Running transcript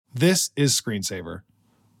This is Screensaver,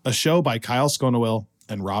 a show by Kyle Schonewill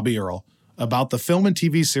and Robby Earle about the film and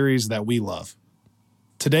TV series that we love.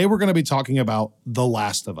 Today we're going to be talking about The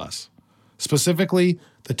Last of Us, specifically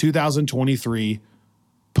the 2023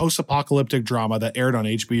 post-apocalyptic drama that aired on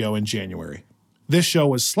HBO in January. This show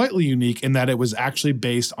was slightly unique in that it was actually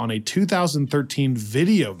based on a 2013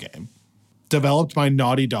 video game developed by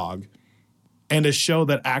Naughty Dog, and a show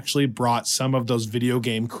that actually brought some of those video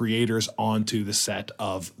game creators onto the set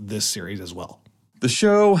of this series as well. The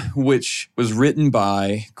show, which was written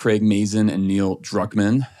by Craig Mazin and Neil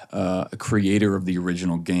Druckmann, a creator of the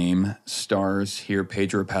original game, stars here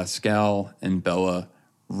Pedro Pascal and Bella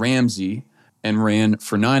Ramsey, and ran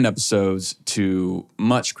for 9 episodes to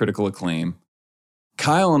much critical acclaim.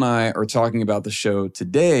 Kyle and I are talking about the show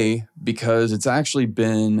today because it's actually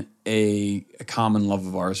been a common love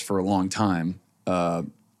of ours for a long time.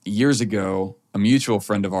 Years ago, a mutual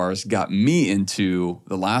friend of ours got me into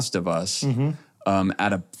The Last of Us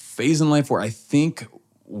at a phase in life where I think,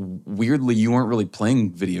 weirdly, you weren't really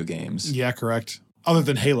playing video games. Yeah, correct. Other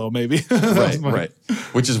than Halo, maybe. Right.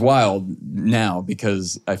 Which is wild now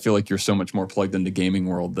because I feel like you're so much more plugged into gaming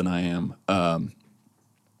world than I am.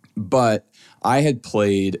 But I had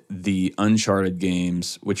played the Uncharted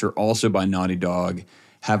games, which are also by Naughty Dog,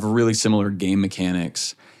 have really similar game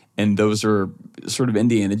mechanics. And those are sort of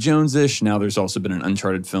Indiana Jones-ish. Now there's also been an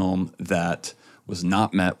Uncharted film that was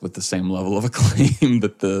not met with the same level of acclaim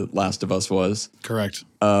that The Last of Us was. Correct.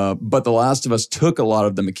 But The Last of Us took a lot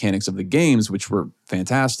of the mechanics of the games, which were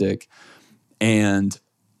fantastic, and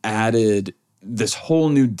added this whole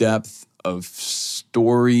new depth of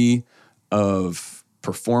story, of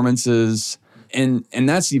performances. And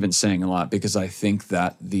that's even saying a lot because I think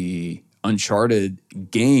that the Uncharted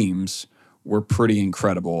games were pretty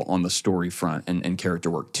incredible on the story front and character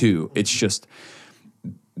work too. It's just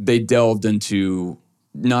they delved into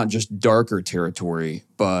not just darker territory,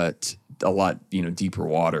 but a lot, deeper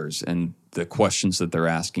waters. And the questions that they're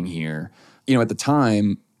asking here, at the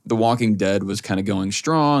time, The Walking Dead was kind of going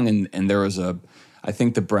strong, and there was I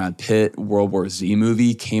think the Brad Pitt World War Z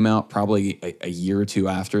movie came out probably a year or two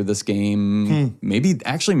after this game, maybe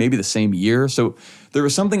the same year. So there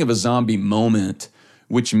was something of a zombie moment,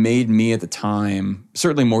 which made me at the time,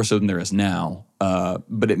 certainly more so than there is now,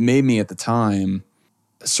 but it made me at the time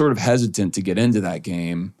sort of hesitant to get into that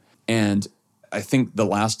game. And I think The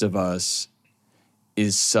Last of Us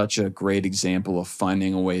is such a great example of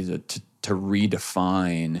finding a way to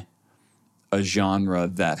redefine a genre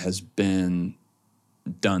that has been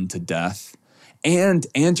done to death, and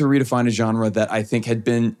to redefine a genre that I think had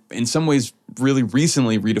been in some ways really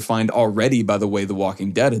recently redefined already by the way The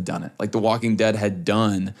Walking Dead had done it. Like The Walking Dead had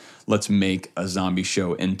done, let's make a zombie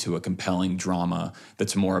show into a compelling drama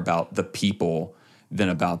that's more about the people than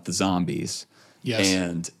about the zombies.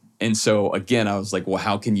 Yes. And so again, I was like, well,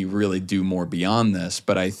 how can you really do more beyond this?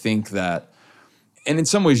 But I think that, and in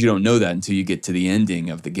some ways you don't know that until you get to the ending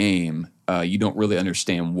of the game. You don't really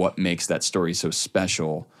understand what makes that story so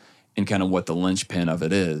special and kind of what the linchpin of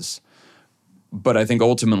it is. But I think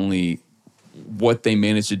ultimately what they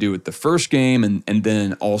managed to do with the first game and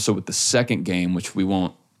then also with the second game, which we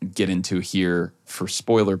won't get into here for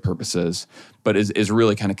spoiler purposes, but is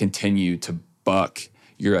really kind of continue to buck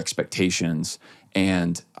your expectations.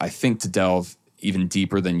 And I think to delve even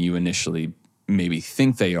deeper than you initially maybe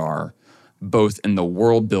think they are, both in the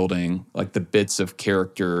world building, like the bits of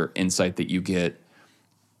character insight that you get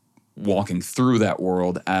walking through that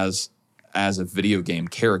world as a video game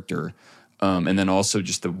character, and then also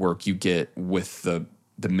just the work you get with the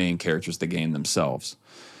main characters of the game themselves.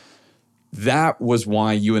 That was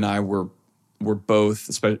why you and I were both,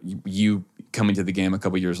 especially you coming to the game a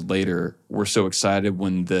couple years later, were so excited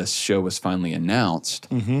when this show was finally announced,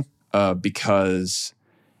 because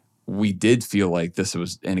we did feel like this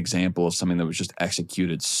was an example of something that was just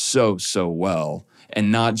executed so well,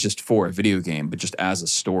 and not just for a video game, but just as a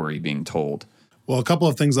story being told. Well, a couple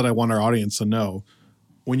of things that I want our audience to know.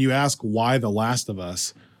 When you ask why The Last of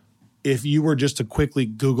Us, if you were just to quickly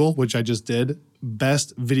Google, which I just did,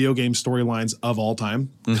 best video game storylines of all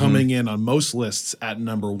time, coming in on most lists at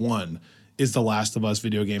number 1 is The Last of Us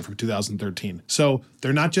video game from 2013. So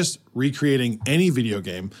they're not just recreating any video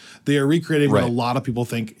game. They are recreating what a lot of people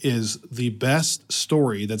think is the best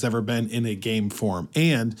story that's ever been in a game form.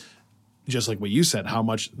 And just like what you said, how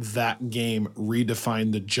much that game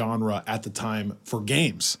redefined the genre at the time for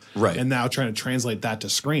games. Right. And now trying to translate that to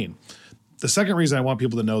screen. The second reason I want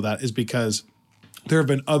people to know that is because there have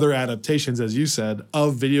been other adaptations, as you said,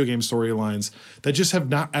 of video game storylines that just have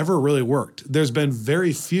not ever really worked. There's been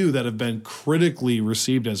very few that have been critically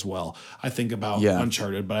received as well. I think about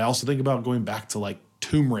Uncharted, but I also think about going back to like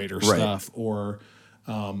Tomb Raider stuff, or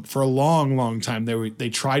for a long, long time, they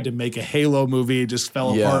tried to make a Halo movie. It just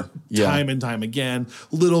fell apart time and time again.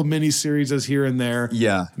 Little mini-series here and there.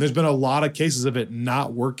 Yeah. There's been a lot of cases of it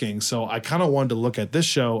not working. So I kind of wanted to look at this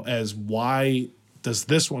show as, why does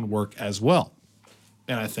this one work as well?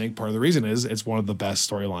 And I think part of the reason is it's one of the best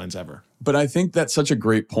storylines ever. But I think that's such a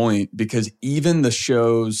great point, because even the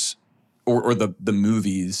shows or the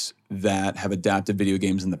movies that have adapted video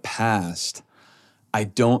games in the past, I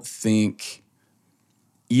don't think,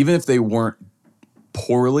 even if they weren't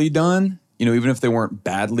poorly done, even if they weren't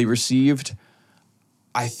badly received,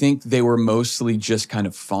 I think they were mostly just kind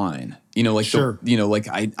of fine. Sure.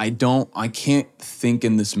 I can't think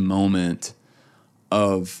in this moment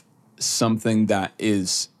of something that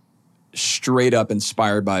is straight up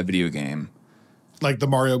inspired by a video game. Like the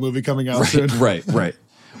Mario movie coming out soon. Right.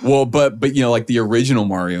 Well, but like the original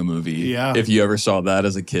Mario movie, yeah, if you ever saw that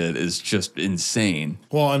as a kid, is just insane.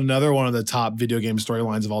 Well, another one of the top video game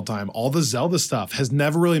storylines of all time, all the Zelda stuff has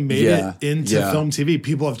never really made it into film TV.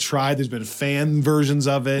 People have tried. There's been fan versions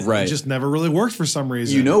of it. Right. It just never really worked for some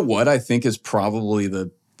reason. You know what I think is probably the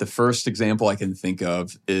first example I can think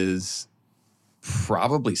of is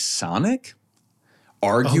probably Sonic.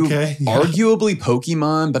 Arguably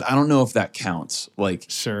Pokemon, but I don't know if that counts.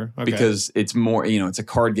 Sure. Okay. Because it's more, it's a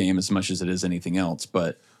card game as much as it is anything else.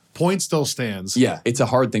 But point still stands. Yeah, it's a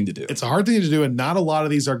hard thing to do. It's a hard thing to do, and not a lot of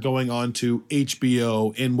these are going on to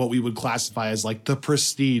HBO in what we would classify as like the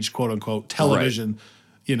prestige, quote unquote, television,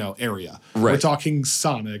 area. Right. We're talking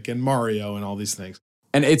Sonic and Mario and all these things.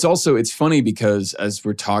 And it's funny because as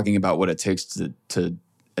we're talking about what it takes to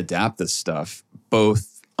adapt this stuff,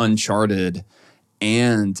 both Uncharted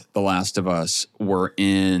and The Last of Us were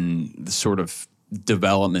in the sort of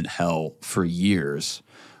development hell for years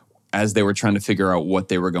as they were trying to figure out what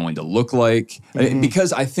they were going to look like. Mm-hmm.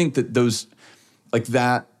 Because I think that those, like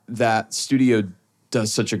that studio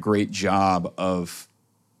does such a great job of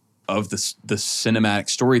the cinematic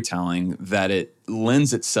storytelling that it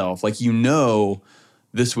lends itself,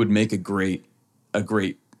 this would make a great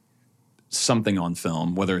something on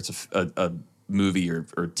film, whether it's a movie or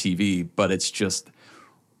TV, but it's just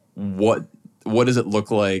what does it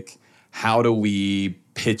look like? How do we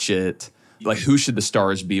pitch it? Like, who should the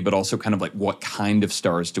stars be? But also kind of like, what kind of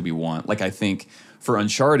stars do we want? Like, I think for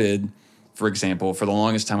Uncharted, for example, for the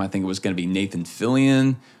longest time, I think it was going to be Nathan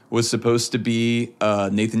Fillion was supposed to be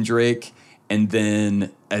Nathan Drake. And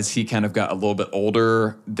then as he kind of got a little bit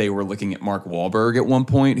older, they were looking at Mark Wahlberg at one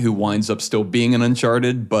point, who winds up still being in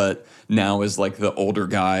Uncharted, but now is like the older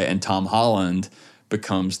guy, and Tom Holland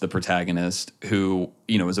becomes the protagonist, who,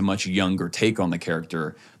 is a much younger take on the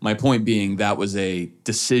character. My point being, that was a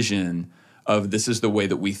decision of, this is the way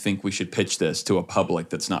that we think we should pitch this to a public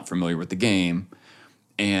that's not familiar with the game.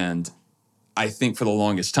 And I think for the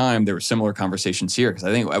longest time, there were similar conversations here, because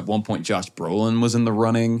I think at one point Josh Brolin was in the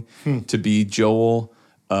running to be Joel.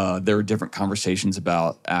 There were different conversations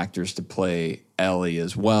about actors to play Ellie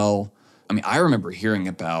as well. I mean, I remember hearing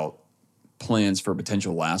about plans for a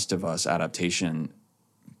potential Last of Us adaptation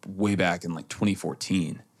way back in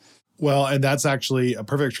 2014. Well, and that's actually a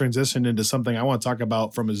perfect transition into something I want to talk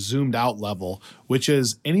about from a zoomed out level, which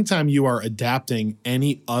is anytime you are adapting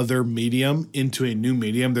any other medium into a new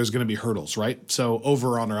medium, there's going to be hurdles, right? So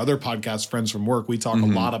over on our other podcast, Friends from Work, we talk a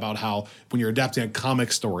lot about how when you're adapting a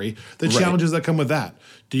comic story, the challenges that come with that.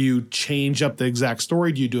 Do you change up the exact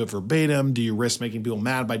story? Do you do it verbatim? Do you risk making people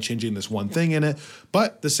mad by changing this one thing in it?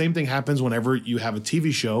 But the same thing happens whenever you have a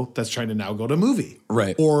TV show that's trying to now go to movie.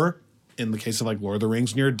 Right. Or in the case of like Lord of the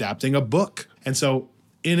Rings, when you're adapting a book. And so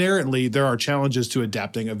inherently, there are challenges to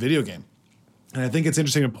adapting a video game. And I think it's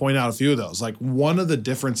interesting to point out a few of those. Like, one of the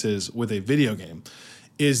differences with a video game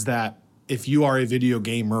is that if you are a video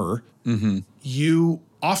gamer, you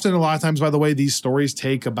often, a lot of times, by the way, these stories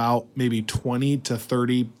take about maybe 20 to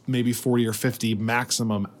 30, maybe 40 or 50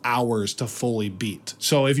 maximum hours to fully beat.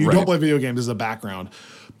 So if you don't play video games as a background,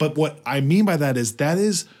 but what I mean by that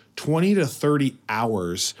is 20 to 30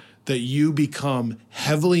 hours that you become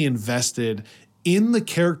heavily invested in the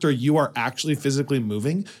character you are actually physically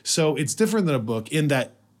moving. So it's different than a book in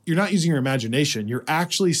that you're not using your imagination. You're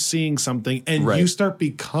actually seeing something, and you start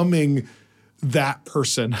becoming that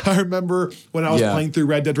person. I remember when I was playing through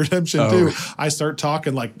Red Dead Redemption 2, I start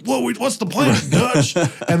talking like, whoa, what's the plan, Dutch?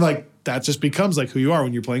 And like, that just becomes like who you are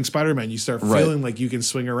when you're playing Spider-Man. You start feeling like you can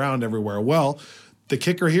swing around everywhere. Well, the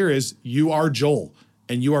kicker here is you are Joel.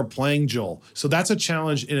 And you are playing Joel. So that's a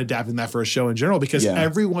challenge in adapting that for a show in general, because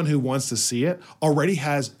everyone who wants to see it already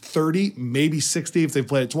has 30, maybe 60 if they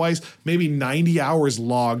play it twice, maybe 90 hours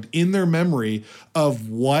logged in their memory of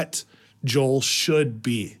what Joel should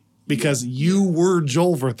be. because you were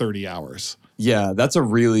Joel for 30 hours. Yeah, that's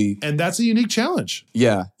a unique challenge.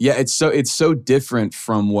 Yeah. It's so different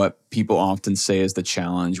from what people often say is the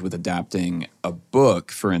challenge with adapting a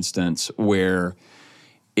book, for instance, where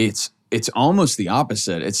it's almost the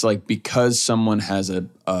opposite. It's like because someone has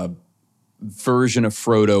a version of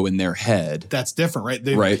Frodo in their head. That's different, right?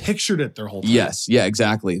 They've pictured it their whole time. Yes, yeah,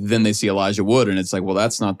 exactly. Then they see Elijah Wood and it's like, well,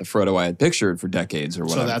 that's not the Frodo I had pictured for decades or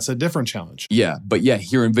whatever. So that's a different challenge. Yeah, but yeah,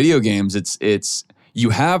 here in video games, it's you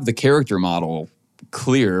have the character model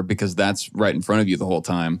clear because that's right in front of you the whole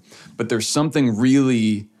time. But there's something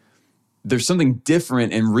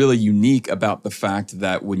different and really unique about the fact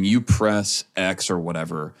that when you press X or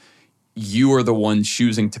whatever, you are the one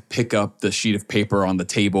choosing to pick up the sheet of paper on the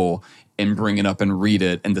table and bring it up and read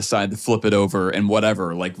it and decide to flip it over and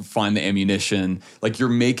whatever, like find the ammunition. Like you're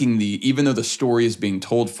making even though the story is being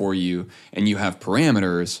told for you and you have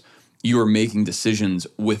parameters, you are making decisions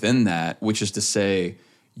within that, which is to say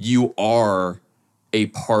you are a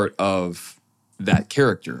part of that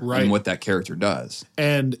character and what that character does.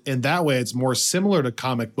 And in that way, it's more similar to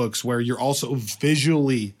comic books where you're also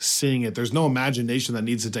visually seeing it. There's no imagination that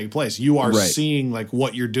needs to take place. You are seeing like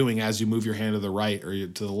what you're doing as you move your hand to the right or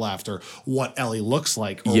to the left or what Ellie looks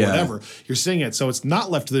like or whatever. You're seeing it. So it's not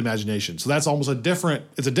left to the imagination. So that's almost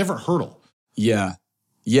it's a different hurdle. Yeah.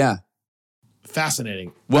 Yeah.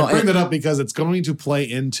 Fascinating. Well, I bring that up because it's going to play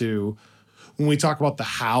into when we talk about the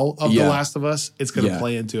how of The Last of Us, it's going to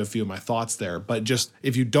play into a few of my thoughts there. But just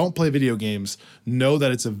if you don't play video games, know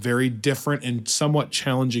that it's a very different and somewhat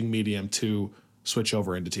challenging medium to switch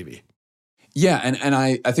over into TV. Yeah, and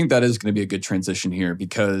I think that is going to be a good transition here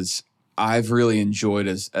because I've really enjoyed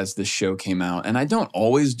as this show came out. And I don't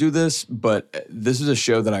always do this, but this is a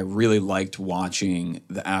show that I really liked watching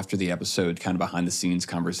after the episode, kind of behind the scenes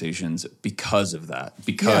conversations because of that.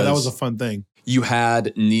 Because that was a fun thing. You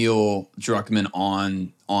had Neil Druckmann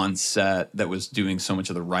on set that was doing so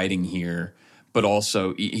much of the writing here, but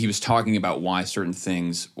also he was talking about why certain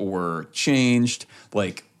things were changed.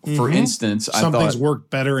 Like, for instance, some things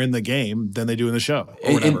work better in the game than they do in the show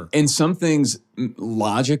or whatever. And some things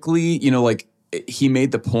logically, like he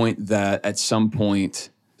made the point that at some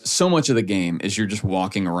point, so much of the game is you're just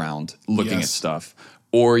walking around looking at stuff.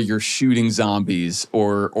 Or you're shooting zombies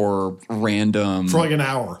or random. For like an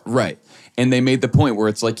hour. Right. And they made the point where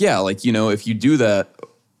it's like, if you do that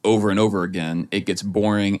over and over again, it gets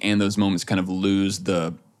boring and those moments kind of lose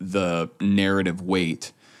the narrative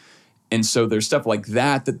weight. And so there's stuff like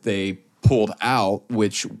that they pulled out,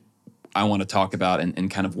 which I want to talk about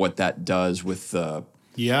and kind of what that does with the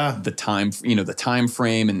time, the time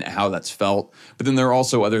frame and how that's felt. But then there are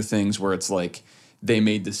also other things where it's like they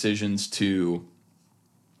made decisions to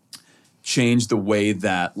change the way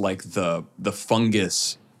that like the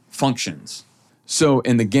fungus functions. So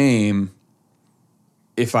in the game,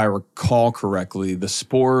 if I recall correctly, the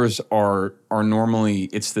spores are normally,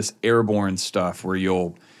 it's this airborne stuff where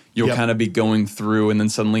you'll kind of be going through and then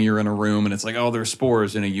suddenly you're in a room and it's like, oh, there's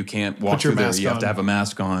spores, you can't walk through there. You have to have a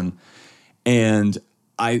mask on. And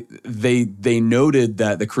they noted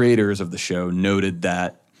that the creators of the show noted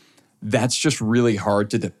that that's just really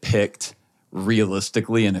hard to depict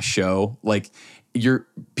realistically in a show. Like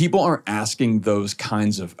people aren't asking those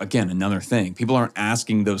kinds of, again, another thing, people aren't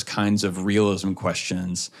asking those kinds of realism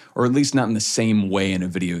questions, or at least not in the same way in a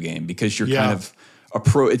video game, because you're kind of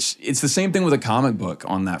it's the same thing with a comic book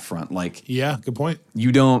on that front. Like, good point.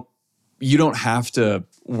 You don't have to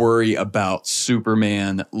worry about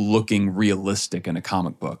Superman looking realistic in a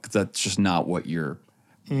comic book. That's just not what you're,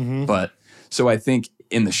 but so I think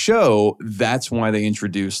in the show, that's why they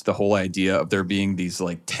introduced the whole idea of there being these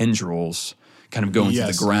like tendrils kind of going to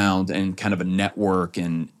the ground and kind of a network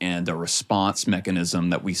and a response mechanism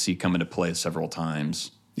that we see come into play several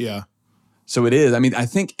times. Yeah. So it is. I mean, I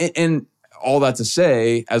think, and all that to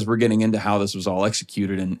say, as we're getting into how this was all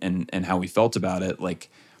executed and how we felt about it, like,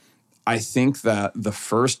 I think that the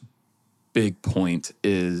first big point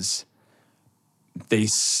is they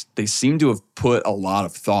seem to have put a lot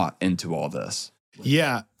of thought into all this.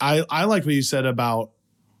 Yeah, I like what you said about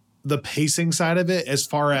the pacing side of it. As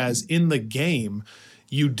far as in the game,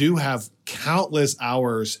 you do have countless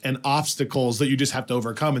hours and obstacles that you just have to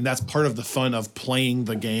overcome, and that's part of the fun of playing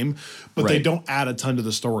the game, but they don't add a ton to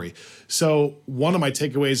the story. So one of my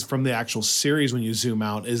takeaways from the actual series when you zoom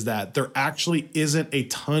out is that there actually isn't a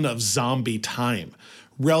ton of zombie time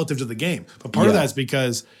relative to the game. But part of that is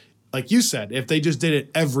because, like you said, if they just did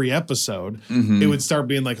it every episode, it would start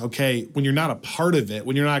being like, okay, when you're not a part of it,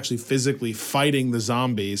 when you're not actually physically fighting the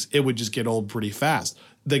zombies, it would just get old pretty fast.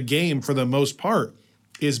 The game, for the most part,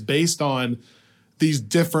 is based on these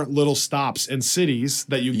different little stops and cities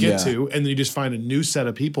that you get to, and then you just find a new set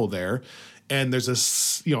of people there. And there's a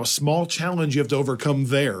small challenge you have to overcome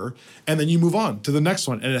there, and then you move on to the next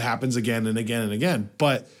one, and it happens again and again and again.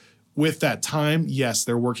 But with that time, yes,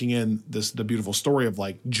 they're working in the beautiful story of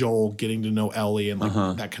like Joel getting to know Ellie and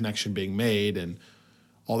like that connection being made and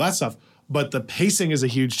all that stuff. But the pacing is a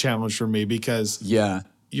huge challenge for me because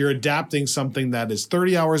you're adapting something that is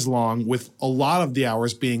 30 hours long with a lot of the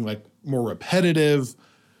hours being like more repetitive.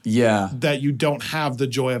 Yeah, that you don't have the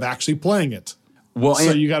joy of actually playing it. Well,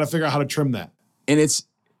 so you got to figure out how to trim that. And it's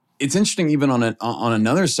interesting even on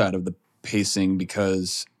another side of the pacing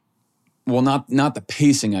because, well, not the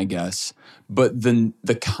pacing, I guess, but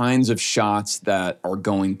the kinds of shots that are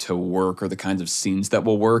going to work or the kinds of scenes that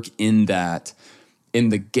will work in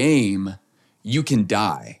the game, you can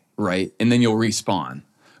die, right? And then you'll respawn.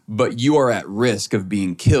 But you are at risk of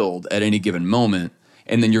being killed at any given moment,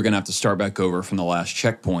 and then you're going to have to start back over from the last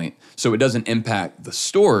checkpoint. So it doesn't impact the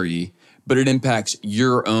story, but it impacts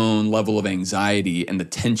your own level of anxiety and the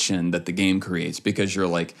tension that the game creates because you're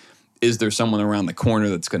like, is there someone around the corner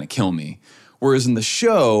that's going to kill me? Whereas in the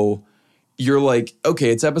show, you're like,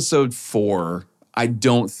 okay, it's episode 4. I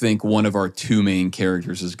don't think one of our 2 main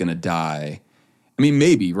characters is going to die. I mean,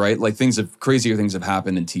 maybe, right? Like crazier things have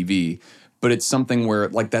happened in TV, but it's something where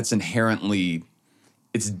like that's inherently,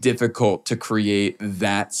 it's difficult to create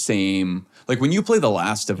that same, like when you play The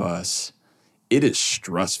Last of Us, it is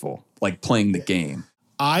stressful, like playing the game.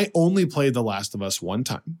 I only played The Last of Us one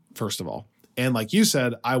time, first of all. And like you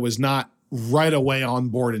said, I was not right away on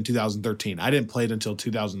board in 2013. I didn't play it until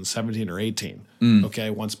 2017 or 18. Okay,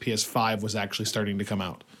 once PS5 was actually starting to come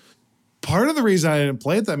out. Part of the reason I didn't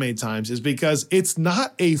play it that many times is because it's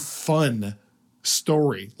not a fun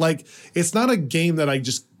story. Like, it's not a game that I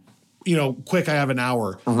just, quick, I have an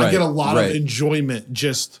hour. Right, I get a lot of enjoyment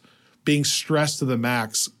just being stressed to the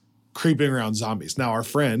max, creeping around zombies. Now, our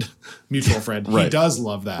friend, mutual friend, he does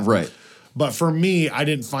love that. Right. But for me, I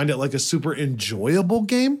didn't find it like a super enjoyable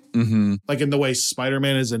game. Like in the way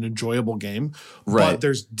Spider-Man is an enjoyable game. But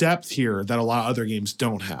there's depth here that a lot of other games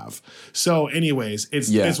don't have. So anyways,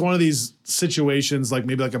 it's one of these situations like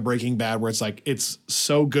maybe like a Breaking Bad where it's like, it's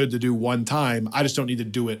so good to do one time. I just don't need to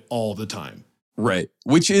do it all the time. Right.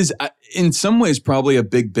 Which is in some ways probably a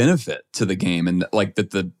big benefit to the game. And like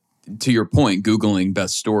that to your point, Googling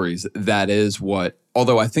best stories, that is what,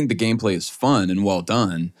 although I think the gameplay is fun and well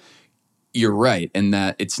done, you're right in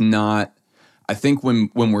that it's not, I think when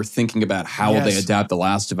we're thinking about how will they adapt The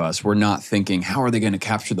Last of Us, we're not thinking, how are they going to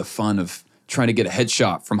capture the fun of trying to get a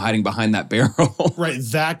headshot from hiding behind that barrel? Right.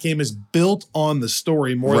 That game is built on the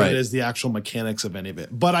story more than it is the actual mechanics of any of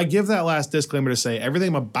it. But I give that last disclaimer to say everything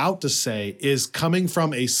I'm about to say is coming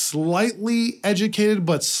from a slightly educated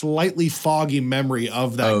but slightly foggy memory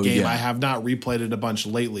of that game. I have not replayed it a bunch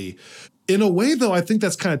lately. In a way, though, I think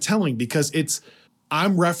that's kind of telling because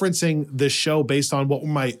I'm referencing this show based on what were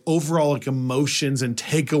my overall like emotions and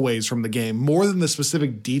takeaways from the game, more than the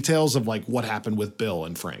specific details of like what happened with Bill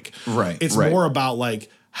and Frank. Right. It's more about like,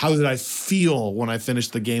 how did I feel when I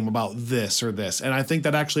finished the game about this or this? And I think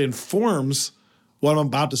that actually informs what I'm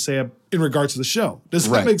about to say in regards to the show. Does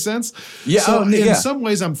that make sense? Yeah. So in some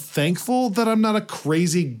ways, I'm thankful that I'm not a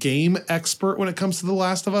crazy game expert when it comes to The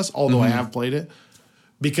Last of Us, although I have played it.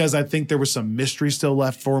 Because I think there was some mystery still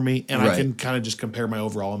left for me, and I can kind of just compare my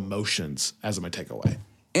overall emotions as my takeaway.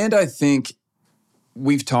 And I think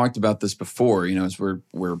we've talked about this before, as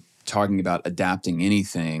we're talking about adapting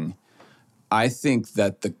anything. I think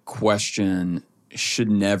that the question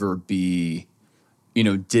should never be,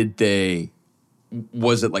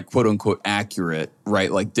 was it like quote unquote accurate,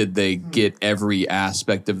 right? Like, did they get every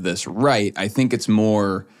aspect of this right? I think it's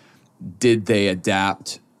more, did they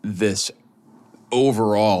adapt this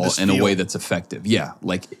overall in a way that's effective?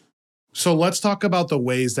 So let's talk about the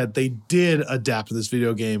ways that they did adapt this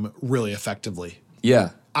video game really effectively.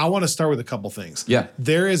 I want to start with a couple things.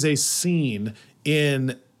 There is a scene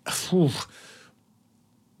in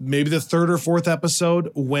maybe the 3rd or 4th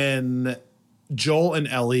episode when Joel and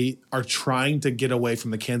Ellie are trying to get away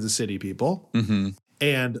from the Kansas City people.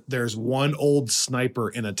 And there's one old sniper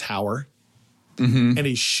in a tower and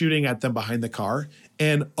he's shooting at them behind the car.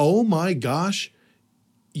 And oh my gosh,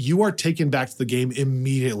 you are taken back to the game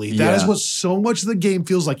immediately. That is what so much of the game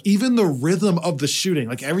feels like. Even the rhythm of the shooting,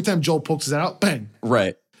 like every time Joel pokes it out, bang.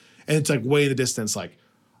 Right. And it's like way in the distance, like,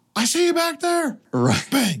 I see you back there. Right.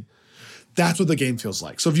 Bang. That's what the game feels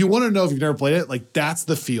like. So if you want to know if you've never played it, like that's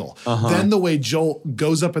the feel. Then the way Joel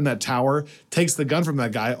goes up in that tower, takes the gun from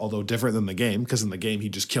that guy, although different than the game, because in the game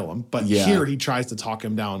he'd just kill him. But here he tries to talk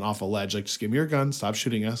him down off a ledge, like, just give me your gun, stop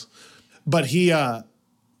shooting us. But he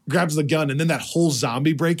grabs the gun, and then that whole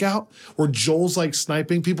zombie breakout where Joel's like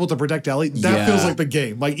sniping people to protect Ellie. That feels like the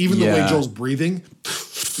game. Like even the way Joel's breathing.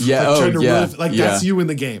 Yeah. That's you in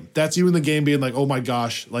the game. That's you in the game being like, oh my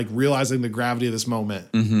gosh, like realizing the gravity of this moment.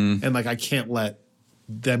 And like, I can't let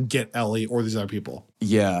them get Ellie or these other people.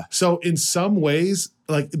 Yeah. So in some ways,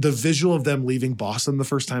 like the visual of them leaving Boston the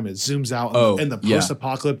first time, it zooms out and the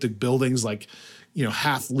post-apocalyptic buildings, like, you know,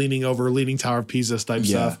 half leaning over, Leaning Tower of Pisa type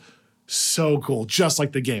stuff. So cool, just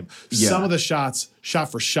like the game. Some of the shots,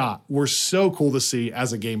 shot for shot, were so cool to see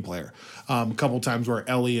as a game player. A couple times where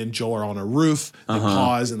Ellie and Joel are on a roof, they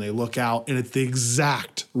pause and they look out, and it's the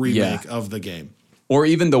exact remake of the game. Or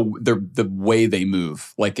even the way they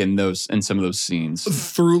move, like in some of those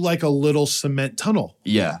scenes. Through like a little cement tunnel.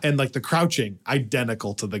 Yeah. And like the crouching,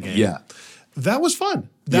 identical to the game. Yeah. That was fun.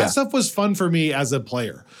 That stuff was fun for me as a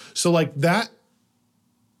player. So like that,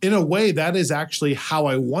 in a way, that is actually how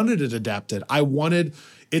I wanted it adapted. I wanted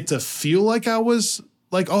it to feel like I was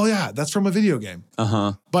like, oh yeah, that's from a video game.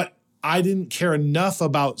 But I didn't care enough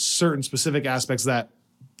about certain specific aspects that,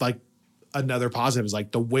 like, another positive is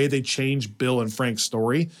like the way they change Bill and Frank's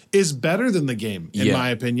story is better than the game, in my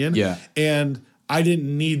opinion. Yeah. And I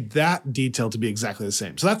didn't need that detail to be exactly the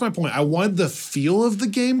same. So that's my point. I wanted the feel of the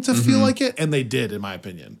game to feel like it, and they did, in my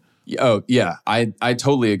opinion. Oh, yeah. I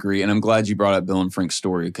totally agree. And I'm glad you brought up Bill and Frank's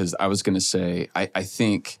story, because I was going to say, I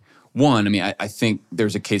think, I think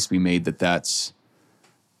there's a case to be made that's,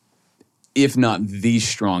 if not the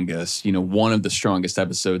strongest, you know, one of the strongest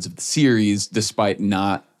episodes of the series, despite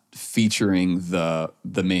not featuring the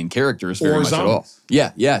main characters very much at all.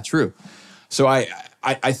 Yeah, true. So I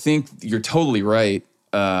think you're totally right.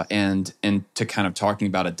 And to kind of talking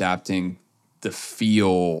about adapting the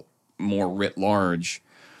feel more writ large,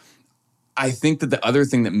 I think that the other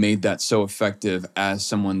thing that made that so effective as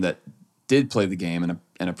someone that did play the game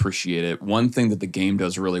and appreciate it, one thing that the game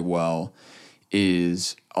does really well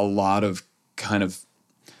is a lot of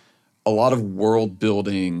world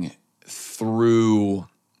building through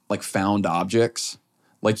like found objects.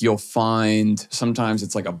 Like you'll find, sometimes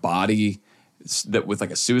it's like a body that with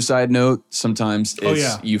like a suicide note. Sometimes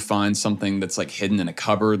you find something that's like hidden in a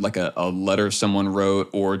cupboard, like a letter someone wrote,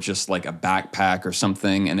 or just like a backpack or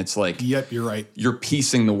something. And it's like, yep, you're right. You're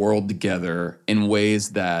piecing the world together in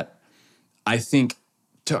ways that I think,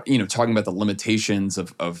 talking about the limitations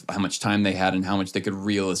of how much time they had and how much they could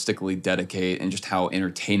realistically dedicate, and just how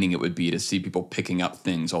entertaining it would be to see people picking up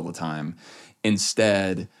things all the time.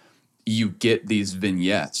 Instead, you get these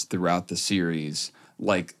vignettes throughout the series,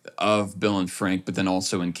 like of Bill and Frank, but then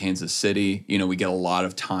also in Kansas City. You know, we get a lot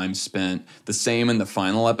of time spent. The same in the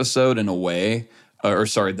final episode, in a way,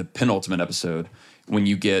 the penultimate episode, when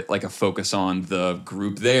you get like a focus on the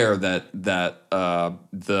group there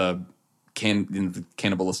the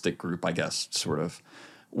cannibalistic group, I guess, sort of,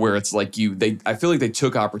 where it's like I feel like they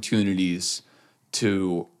took opportunities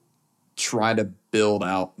to try to build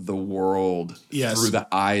out the world through the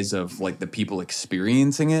eyes of like the people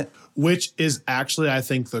experiencing it. Which is actually, I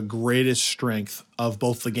think, the greatest strength of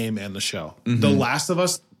both the game and the show. The Last of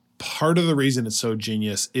Us, part of the reason it's so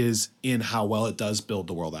genius is in how well it does build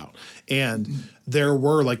the world out. And there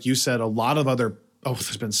were, like you said, a lot of other,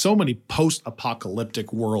 there's been so many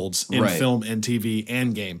post-apocalyptic worlds in film and TV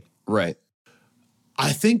and game. Right.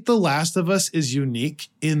 I think The Last of Us is unique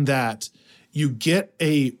in that you get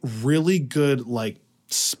a really good like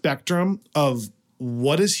spectrum of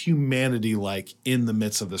what is humanity like in the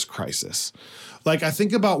midst of this crisis. Like I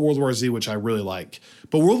think about World War Z, which I really like,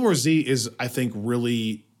 but World War Z is, I think,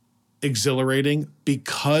 really exhilarating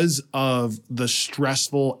because of the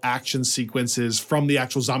stressful action sequences from the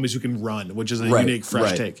actual zombies who can run, which is a unique,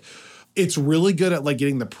 fresh take. It's really good at like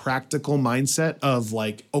getting the practical mindset of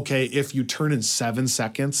like, okay, if you turn in 7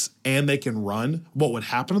 seconds and they can run, what would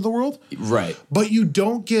happen to the world? Right. But you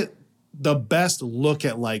don't get the best look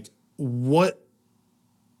at like what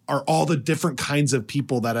are all the different kinds of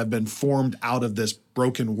people that have been formed out of this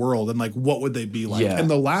broken world, and like what would they be like? And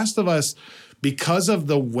The Last of Us, because of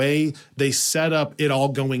the way they set up it all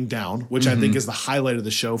going down, which I think is the highlight of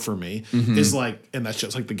the show for me, is like, and that's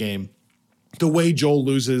just like the game, the way Joel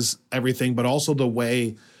loses everything, but also the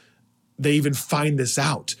way they even find this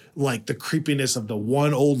out, like the creepiness of the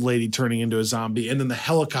one old lady turning into a zombie, and then the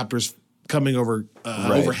helicopters coming over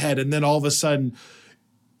overhead, and then all of a sudden,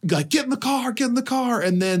 like, get in the car,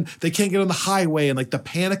 and then they can't get on the highway, and like the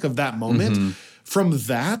panic of that moment. From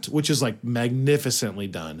that, which is like magnificently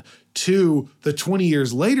done, to the 20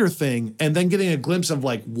 years later thing, and then getting a glimpse of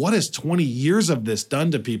like, what has 20 years of this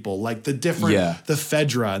done to people? Like the different, the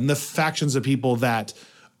Fedra and the factions of people that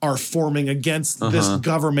are forming against this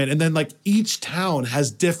government. And then like each town has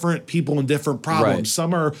different people and different problems. Right.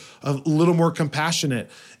 Some are a little more compassionate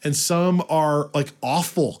and some are like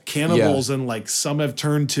awful cannibals. And like some have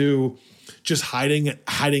turned to just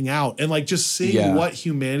hiding out and like just seeing what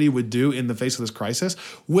humanity would do in the face of this crisis,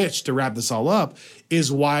 which to wrap this all up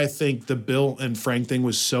is why I think the Bill and Frank thing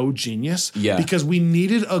was so genius. Yeah. Because we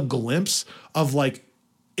needed a glimpse of like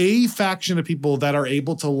a faction of people that are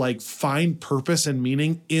able to like find purpose and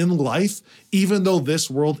meaning in life, even though this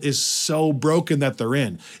world is so broken that they're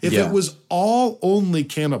in. If it was all only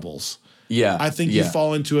cannibals, I think you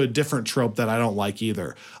fall into a different trope that I don't like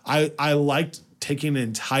either. I liked taking an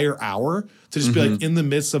entire hour to just be like, in the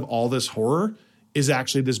midst of all this horror is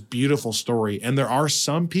actually this beautiful story. And there are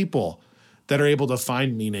some people that are able to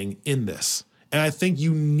find meaning in this. And I think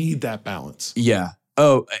you need that balance. Yeah.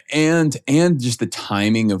 Oh, and just the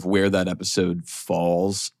timing of where that episode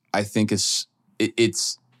falls, I think it's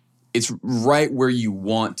right where you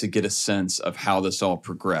want to get a sense of how this all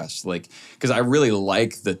progressed. Like, because I really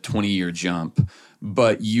like the 20-year jump,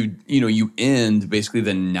 but you end basically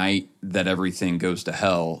the night that everything goes to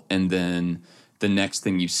hell, and then the next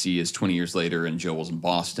thing you see is 20 years later, and Joel's in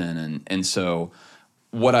Boston, and so.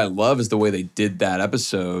 What I love is the way they did that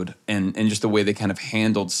episode and just the way they kind of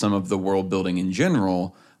handled some of the world building in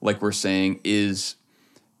general, like we're saying, is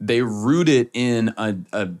they root it in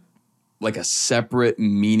a separate,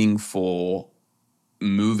 meaningful,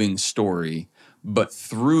 moving story, but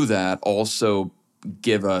through that also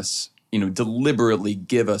give us, deliberately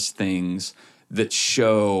give us things that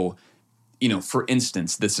show, for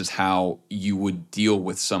instance, this is how you would deal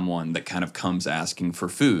with someone that kind of comes asking for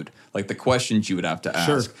food. Like the questions you would have to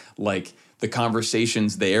ask, like the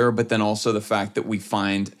conversations there, but then also the fact that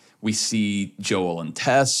we see Joel and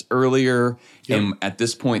Tess earlier. And at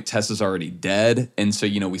this point, Tess is already dead. And so,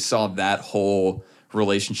 we saw that whole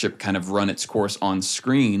relationship kind of run its course on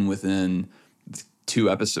screen within 2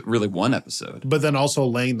 episodes, really 1 episode. But then also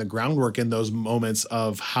laying the groundwork in those moments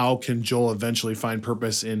of how can Joel eventually find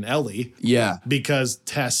purpose in Ellie? Yeah. Because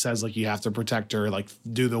Tess says, like, you have to protect her, like,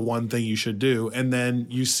 do the one thing you should do. And then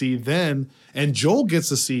you see and Joel gets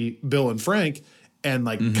to see Bill and Frank and,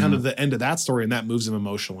 like, kind of the end of that story, and that moves him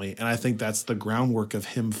emotionally. And I think that's the groundwork of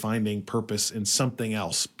him finding purpose in something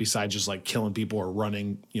else besides just, like, killing people or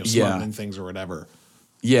running, smuggling things or whatever.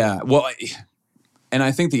 Yeah. Well, and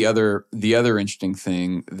I think the other interesting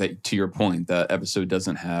thing that, to your point, that episode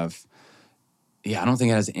doesn't have, I don't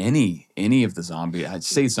think it has any of the zombie. I'd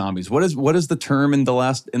say zombies. What is the term in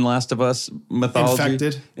Last of Us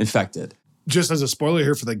mythology? Infected. Just as a spoiler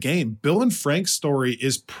here for the game, Bill and Frank's story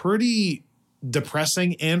is pretty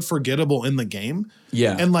depressing and forgettable in the game.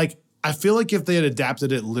 Yeah. And like, I feel like if they had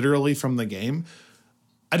adapted it literally from the game,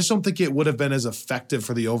 I just don't think it would have been as effective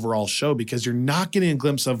for the overall show because you're not getting a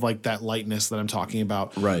glimpse of like that lightness that I'm talking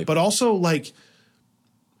about. Right. But also like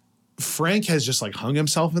Frank has just like hung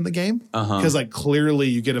himself in the game because like clearly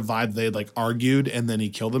you get a vibe they like argued and then he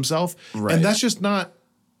killed himself. Right. And that's just not,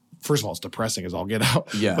 first of all, it's depressing as all get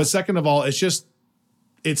out. Yeah. But second of all,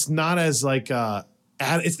 it's not as like,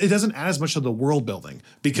 it doesn't add as much of the world building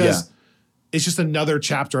because it's just another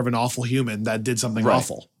chapter of an awful human that did something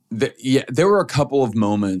awful. There were a couple of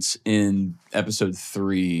moments in episode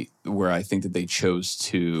 3 where I think that they chose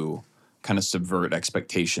to kind of subvert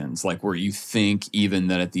expectations, like where you think even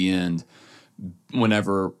that at the end,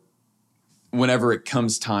 whenever it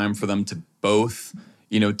comes time for them to both,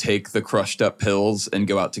 take the crushed up pills and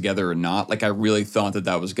go out together or not, like I really thought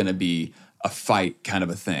that was going to be a fight kind of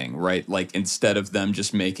a thing, right? Like instead of them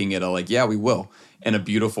just making it a like, yeah, we will. And a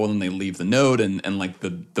beautiful, and they leave the note and like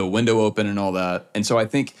the window open and all that. And so I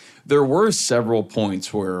think there were several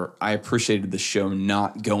points where I appreciated the show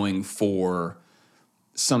not going for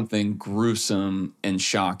something gruesome and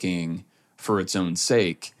shocking for its own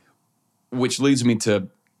sake, which leads me to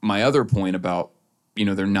my other point about,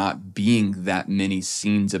 there not being that many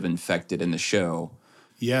scenes of infected in the show.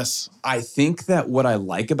 Yes. I think that what I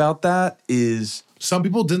like about that is... Some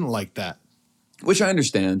people didn't like that. Which I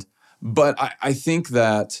understand. But I think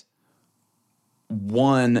that,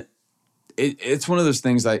 it's one of those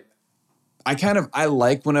things I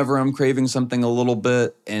like whenever I'm craving something a little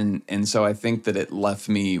bit. And so I think that it left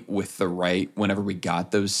me with the right whenever we got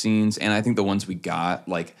those scenes. And I think the ones we got,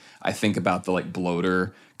 like, I think about the, like,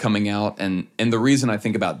 bloater coming out. And the reason I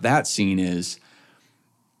think about that scene is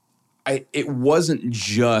it wasn't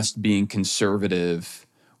just being conservative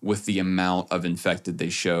with the amount of infected they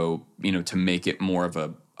show, to make it more of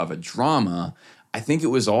a drama. I think it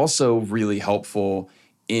was also really helpful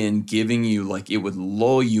in giving you, like, it would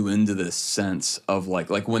lull you into this sense of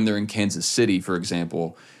like when they're in Kansas City, for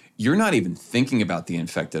example, you're not even thinking about the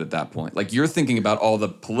infected at that point. Like, you're thinking about all the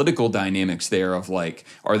political dynamics there of like,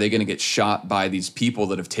 are they going to get shot by these people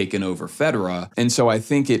that have taken over Fedra? And so I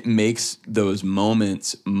think it makes those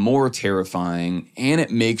moments more terrifying, and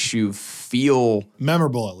it makes you feel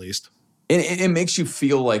memorable, at least. It makes you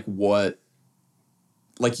feel like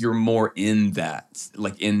you're more in that,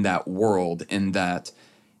 like in that world, and that,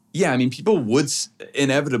 yeah, I mean, people would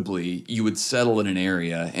inevitably, you would settle in an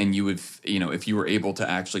area, and you would, if you were able to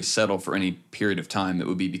actually settle for any period of time, it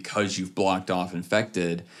would be because you've blocked off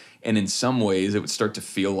infected. And in some ways, it would start to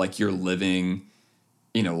feel like you're living,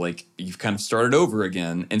 like you've kind of started over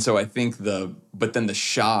again. And so I think but then the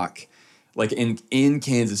shock, like in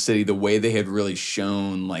Kansas City, the way they had really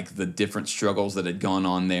shown like the different struggles that had gone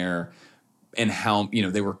on there, and how,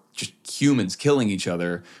 they were just humans killing each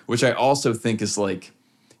other, which I also think is like,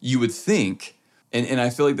 you would think, and I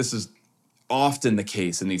feel like this is often the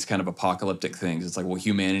case in these kind of apocalyptic things. It's like, well,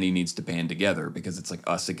 humanity needs to band together because it's like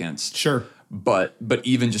us against. Sure. But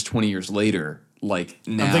even just 20 years later, like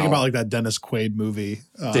now. I'm thinking about like that Dennis Quaid movie.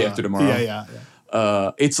 Day After Tomorrow.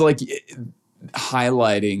 Yeah. It's like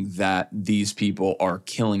highlighting that these people are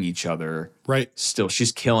killing each other. Right. Still,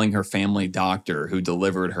 she's killing her family doctor who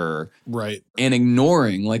delivered her. Right. And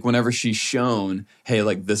ignoring, like, whenever she's shown, hey,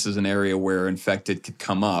 like, this is an area where infected could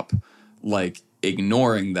come up, like,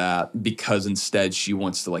 ignoring that because instead she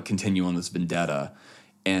wants to, like, continue on this vendetta.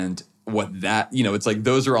 And what that, it's like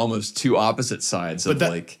those are almost two opposite sides of,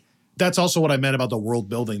 like. That's also what I meant about the world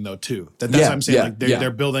building, though, too. That's what I'm saying. They're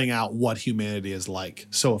building out what humanity is like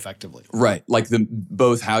so effectively. Right. Like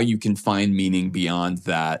both how you can find meaning beyond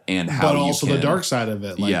that, and how but also you can, the dark side of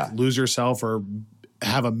it. Like lose yourself or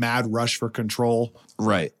have a mad rush for control.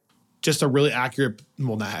 Right. Just a really accurate,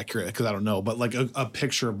 well, not accurate because I don't know, but like a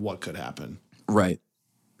picture of what could happen. Right.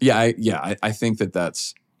 Yeah. I think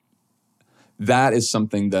that is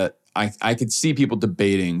something that I could see people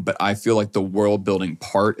debating, but I feel like the world building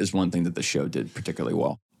part is one thing that the show did particularly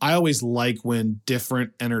well. I always like when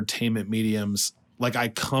different entertainment mediums, like I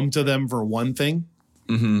come to them for one thing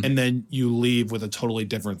and then you leave with a totally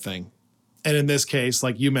different thing. And in this case,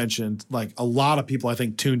 like you mentioned, like a lot of people I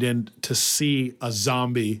think tuned in to see a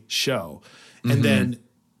zombie show. And then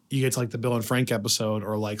you get to like the Bill and Frank episode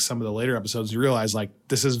or like some of the later episodes, you realize like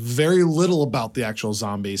this is very little about the actual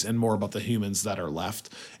zombies and more about the humans that are left.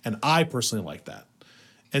 And I personally like that.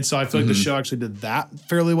 And so I feel like the show actually did that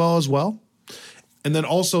fairly well as well. And then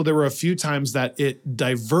also there were a few times that it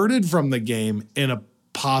diverted from the game in a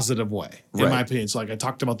positive way, in my opinion. So like I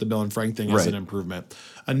talked about the Bill and Frank thing as an improvement.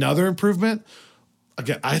 Another improvement,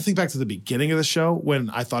 again, I think back to the beginning of the show when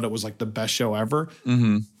I thought it was like the best show ever.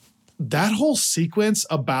 That whole sequence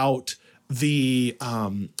about the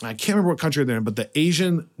I can't remember what country they're in, but the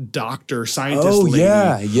Asian doctor scientist lady.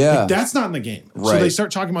 Like, that's not in the game. So they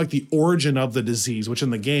start talking about like the origin of the disease, which in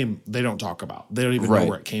the game they don't talk about. They don't even know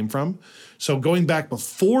where it came from. So going back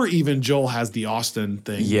before even Joel has the Austin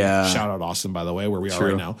thing. Shout out Austin, by the way, where we are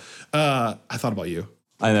right now. I thought about you.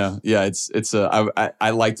 I know. Yeah, I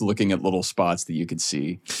liked looking at little spots that you could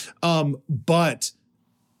see. But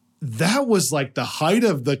that was like the height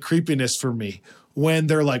of the creepiness for me when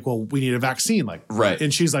they're like, well, we need a vaccine. Like,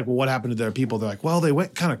 and she's like, well, what happened to their people? They're like, well, they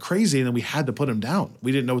went kind of crazy and then we had to put them down.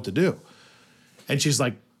 We didn't know what to do. And she's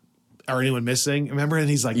like, are anyone missing? Remember? And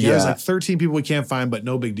he's like, there's like 13 people we can't find, but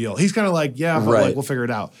no big deal. He's kind of like, but like, we'll figure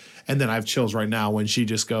it out. And then I have chills right now when she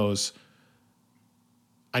just goes,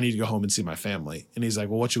 I need to go home and see my family. And he's like,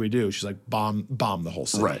 well, what should we do? She's like, bomb the whole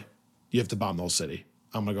city. You have to bomb the whole city.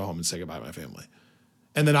 I'm going to go home and say goodbye to my family.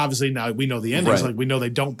 And then obviously now we know the ending. Like we know they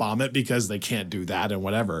don't bomb it because they can't do that and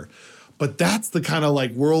whatever. But that's the kind of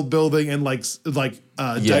like world building and like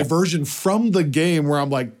diversion from the game where I'm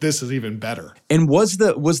like, this is even better. And was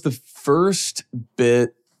the first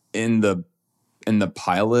bit in the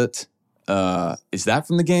pilot, is that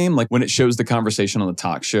from the game? Like when it shows the conversation on the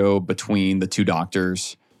talk show between the two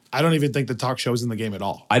doctors? I don't even think the talk show is in the game at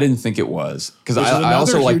all. I didn't think it was because I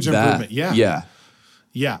also like that.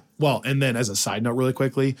 Yeah. Well, and then as a side note really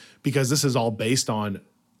quickly, because this is all based on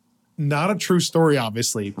not a true story,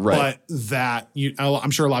 obviously, but that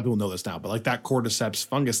I'm sure a lot of people know this now, but like that cordyceps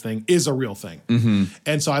fungus thing is a real thing.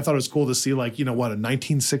 And so I thought it was cool to see like, in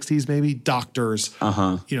 1960s, maybe doctors,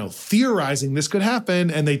 theorizing this could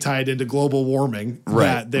happen and they tie it into global warming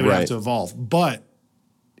that they would have to evolve. But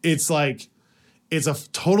it's like, it's a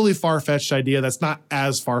totally far-fetched idea that's not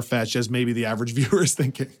as far-fetched as maybe the average viewer is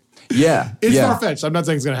thinking. It's far-fetched. I'm not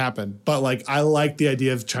saying it's going to happen. But, like, I like the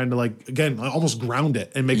idea of trying to, like, again, almost ground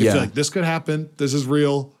it and make it feel like this could happen. This is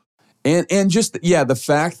real. And just, yeah, the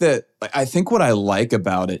fact that I think what I like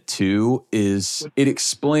about it too is it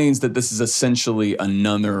explains that this is essentially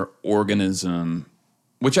another organism,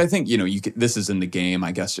 which I think, this is in the game,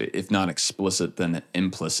 I guess, if not explicit, then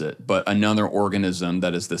implicit, but another organism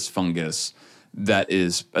that is this fungus that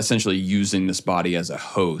is essentially using this body as a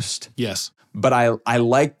host. Yes. But I feel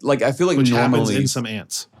like which normally happens in some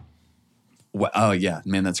ants. Well, oh yeah,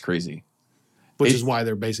 man, that's crazy. Which is why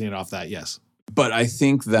they're basing it off that, yes. But I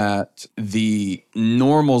think that the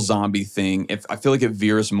normal zombie thing, I feel like it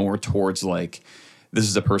veers more towards like, this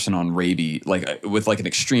is a person on rabies, like with like an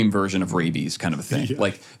extreme version of rabies kind of a thing. Yeah.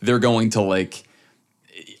 Like they're going to like,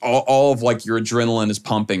 all of like your adrenaline is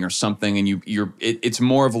pumping or something, and it's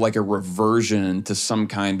more of like a reversion to some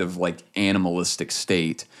kind of like animalistic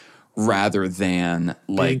state rather than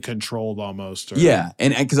like being controlled almost. Yeah,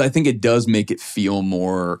 and because I think it does make it feel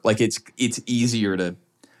more like it's easier to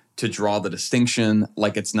draw the distinction.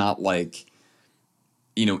 Like it's not like,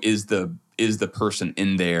 is the person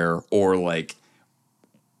in there, or like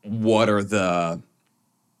what are the.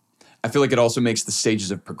 I feel like it also makes the stages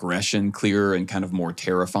of progression clearer and kind of more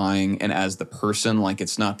terrifying. And as the person, like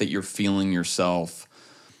it's not that you're feeling yourself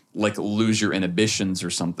like lose your inhibitions or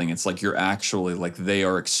something. It's like you're actually like they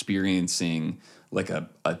are experiencing like a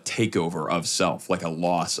takeover of self, like a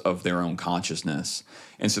loss of their own consciousness.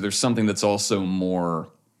 And so there's something that's also more,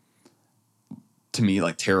 to me,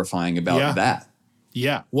 like terrifying about that.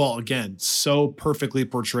 Yeah. Well, again, so perfectly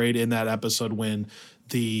portrayed in that episode when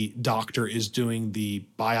the doctor is doing the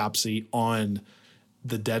biopsy on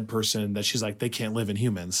the dead person that she's like, they can't live in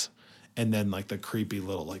humans. And then like the creepy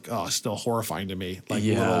little like, oh, still horrifying to me. Like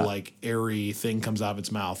little like airy thing comes out of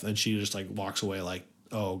its mouth, and she just like walks away like,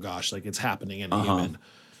 oh gosh, like it's happening in a human.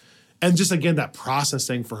 And just again, that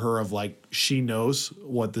processing for her of like, she knows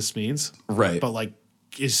what this means. Right. But like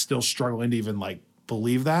is still struggling to even like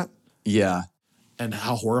believe that. Yeah. And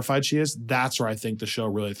how horrified she is. That's where I think the show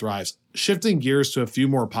really thrives. Shifting gears to a few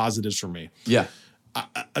more positives for me. Yeah.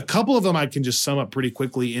 A couple of them I can just sum up pretty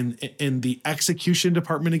quickly. In the execution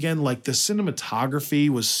department again, like the cinematography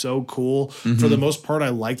was so cool. Mm-hmm. For the most part, I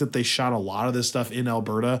like that they shot a lot of this stuff in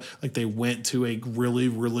Alberta. Like they went to a really,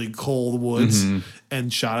 really cold woods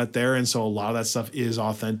and shot it there. And so a lot of that stuff is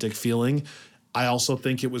authentic feeling. I also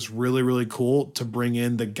think it was really, really cool to bring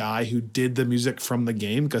in the guy who did the music from the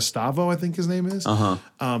game, Gustavo, I think his name is,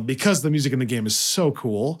 because the music in the game is so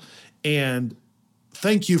cool. And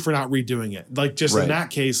thank you for not redoing it. Like just in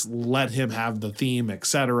that case, let him have the theme,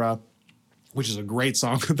 etc., which is a great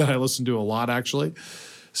song that I listen to a lot, actually.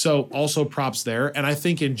 So also props there. And I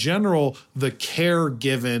think in general, the care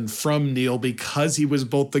given from Neil, because he was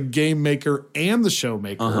both the game maker and the show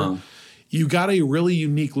maker, you got a really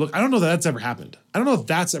unique look. I don't know that that's ever happened. I don't know if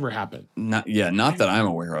that's ever happened. Not that I'm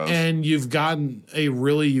aware of. And you've gotten a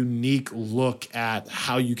really unique look at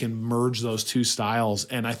how you can merge those two styles.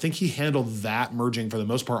 And I think he handled that merging for the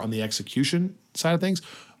most part on the execution side of things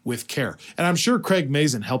with care. And I'm sure Craig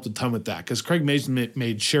Mazin helped a ton with that, because Craig Mazin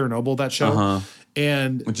made Chernobyl, that show.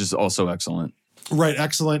 And which is also excellent. Right,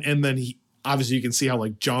 excellent. And then he obviously you can see how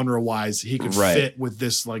like genre-wise he could fit with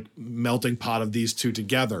this like melting pot of these two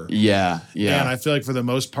together. Yeah, yeah. And I feel like for the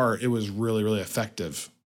most part, it was really, really effective.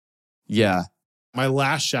 Yeah. My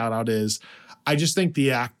last shout out is I just think the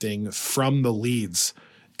acting from the leads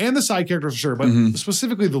and the side characters for sure, but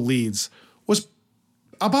specifically the leads was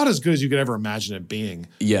about as good as you could ever imagine it being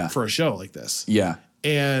for a show like this. Yeah.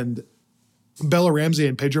 And Bella Ramsey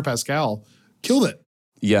and Pedro Pascal killed it.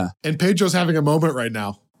 Yeah. And Pedro's having a moment right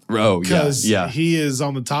now. Oh, because yeah. he is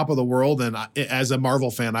on the top of the world. And as a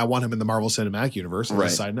Marvel fan, I want him in the Marvel Cinematic Universe, as a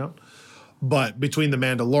side note. But between The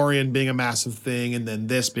Mandalorian being a massive thing and then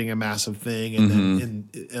this being a massive thing and then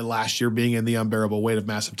in last year being in The Unbearable Weight of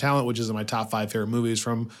Massive Talent, which is in my top 5 favorite movies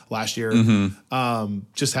from last year,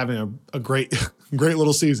 just having a great great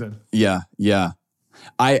little season. Yeah, yeah.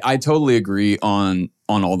 I totally agree on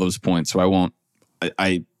all those points. So I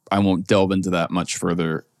won't delve into that much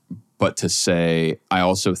further. But to say, I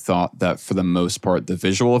also thought that for the most part, the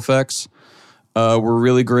visual effects were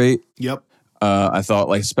really great. Yep. I thought,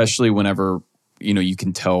 like, especially whenever, you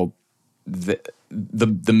can tell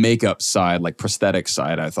the makeup side, like prosthetic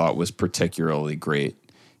side, I thought was particularly great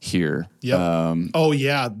here. Yep.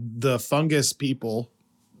 The fungus people,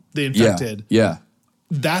 the infected. Yeah.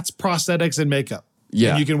 That's prosthetics and makeup.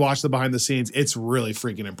 Yeah. And you can watch the behind the scenes. It's really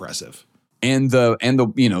freaking impressive. And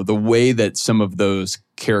the way that some of those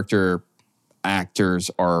character actors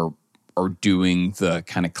are doing the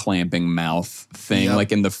kind of clamping mouth thing,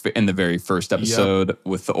 like in the very first episode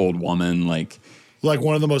with the old woman, like Like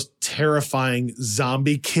one of the most terrifying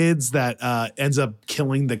zombie kids that ends up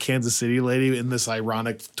killing the Kansas City lady in this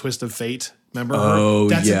ironic twist of fate. Remember her?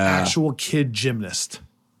 That's an actual kid gymnast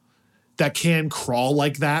that can crawl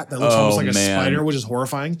like that. That looks almost like a spider, which is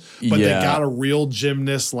horrifying. But they got a real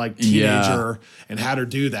gymnast like teenager and had her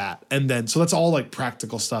do that. And then, so that's all like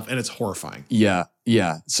practical stuff and it's horrifying. Yeah.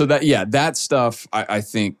 Yeah. So that stuff, I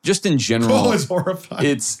think just in general. Oh, it's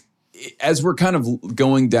horrifying. As we're kind of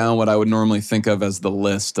going down what I would normally think of as the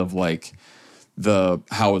list of like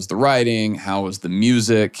how was the writing, how was the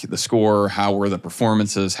music, the score, how were the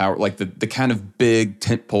performances, how like the kind of big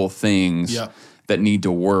tentpole things that need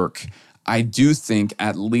to work. I do think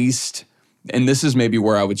at least, and this is maybe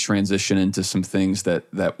where I would transition into some things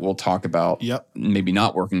that we'll talk about maybe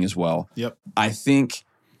not working as well. I think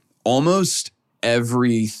almost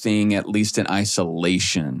everything, at least in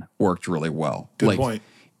isolation, worked really well. Good point.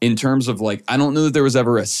 In terms of like, I don't know that there was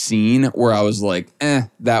ever a scene where I was like,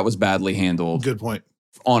 that was badly handled. Good point.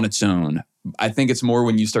 On its own. I think it's more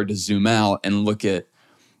when you start to zoom out and look at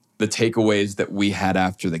the takeaways that we had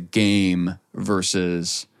after the game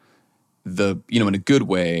versus in a good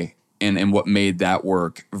way and what made that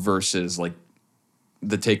work versus like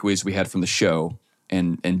the takeaways we had from the show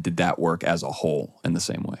and did that work as a whole in the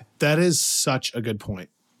same way. That is such a good point.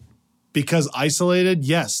 Because isolated,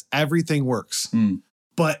 yes, everything works.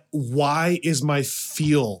 But why is my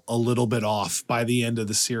feel a little bit off by the end of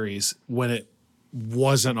the series when it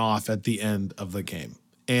wasn't off at the end of the game?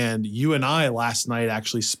 And you and I last night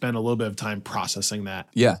actually spent a little bit of time processing that.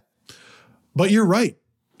 Yeah. But you're right.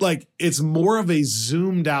 Like it's more of a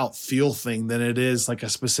zoomed out feel thing than it is like a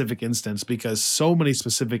specific instance because so many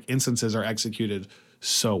specific instances are executed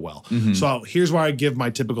so well. So here's where I give my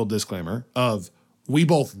typical disclaimer of we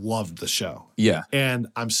both loved the show. Yeah. And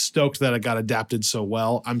I'm stoked that it got adapted so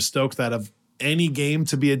well. I'm stoked that of any game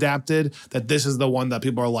to be adapted, that this is the one that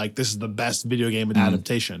people are like, this is the best video game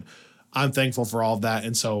adaptation. I'm thankful for all of that.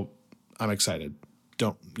 And so I'm excited.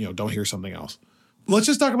 Don't hear something else. Let's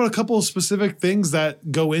just talk about a couple of specific things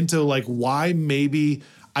that go into like why maybe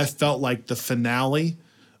I felt like the finale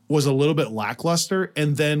was a little bit lackluster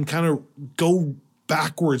and then kind of go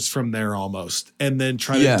backwards from there almost and then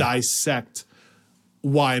try to dissect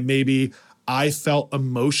why maybe I felt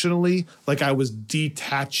emotionally like I was not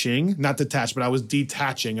detached, but I was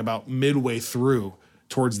detaching about midway through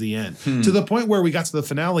towards the end to the point where we got to the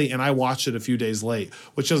finale and I watched it a few days late,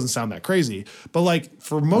 which doesn't sound that crazy. But like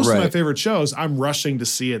for most of my favorite shows, I'm rushing to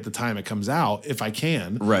see it the time it comes out if I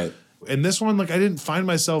can. Right. And this one, like I didn't find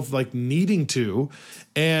myself like needing to.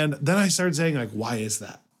 And then I started saying like, why is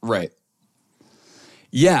that? Right.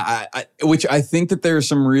 Yeah. Which I think that there are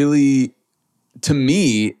some really, to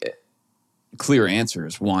me, clear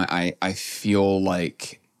answers why I feel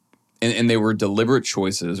like, and they were deliberate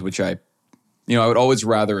choices, which I would always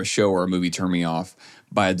rather a show or a movie turn me off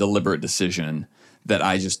by a deliberate decision that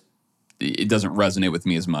it doesn't resonate with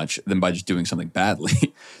me as much than by just doing something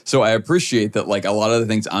badly. So I appreciate that like a lot of the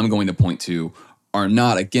things I'm going to point to are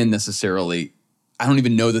not, again, necessarily, I don't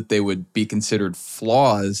even know that they would be considered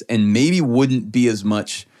flaws and maybe wouldn't be as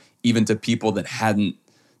much even to people that hadn't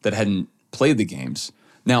played the games.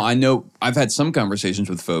 Now, I know I've had some conversations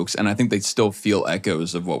with folks, and I think they still feel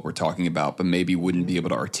echoes of what we're talking about, but maybe wouldn't be able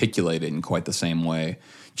to articulate it in quite the same way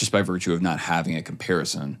just by virtue of not having a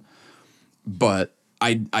comparison. But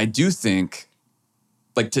I do think,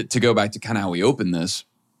 like, to go back to kind of how we opened this,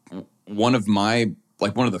 one of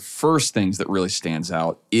the first things that really stands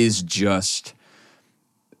out is just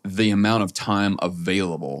the amount of time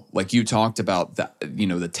available. Like you talked about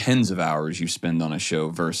the tens of hours you spend on a show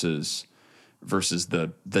versus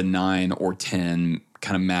the 9 or 10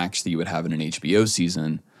 kind of max that you would have in an HBO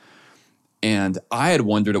season. And I had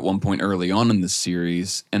wondered at one point early on in this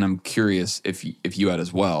series, and I'm curious if you had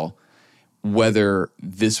as well, whether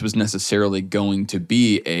this was necessarily going to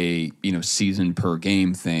be a season per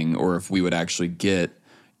game thing, or if we would actually get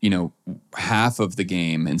half of the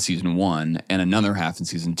game in season 1 and another half in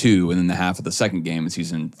season 2 and then the half of the second game in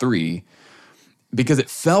season 3, because it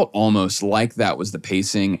felt almost like that was the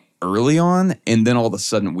pacing early on, and then all of a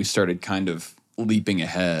sudden we started kind of leaping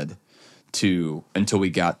ahead until we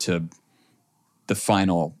got to the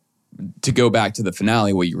final, to go back to the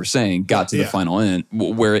finale, what you were saying, got to the final end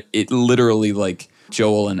where it literally like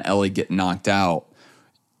Joel and Ellie get knocked out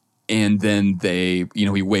and then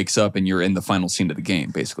he wakes up and you're in the final scene of the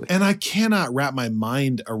game, basically. And I cannot wrap my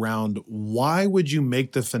mind around why would you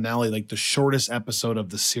make the finale like the shortest episode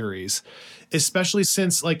of the series, especially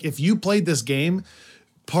since like if you played this game,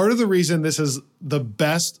 part of the reason this is the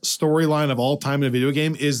best storyline of all time in a video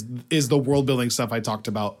game is the world building stuff I talked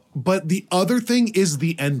about. But the other thing is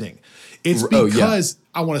the ending. It's because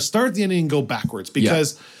I want to start at the ending and go backwards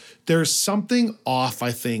because there's something off,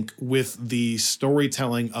 I think, with the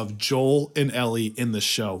storytelling of Joel and Ellie in the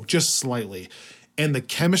show, just slightly. And the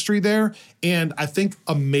chemistry there. And I think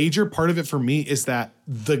a major part of it for me is that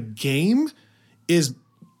the game is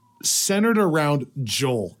centered around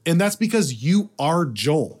Joel. And that's because you are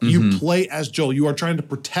Joel. You play as Joel. You are trying to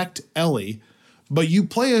protect Ellie, but you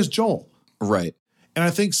play as Joel. Right. And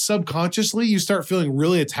I think subconsciously you start feeling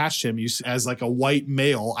really attached to him. You, as like a white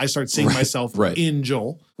male, I start seeing myself in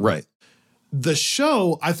Joel. Right. The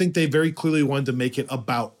show, I think they very clearly wanted to make it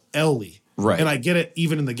about Ellie. Right. And I get it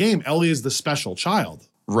even in the game. Ellie is the special child.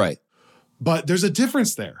 Right. But there's a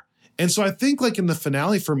difference there. And so I think like in the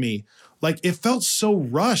finale for me, like it felt so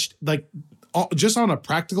rushed, like just on a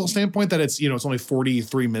practical standpoint that it's, it's only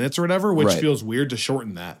 43 minutes or whatever, which feels weird to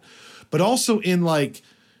shorten that. But also in like,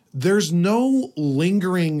 there's no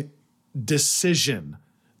lingering decision.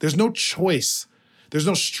 There's no choice. There's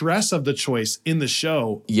no stress of the choice in the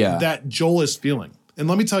show that Joel is feeling. And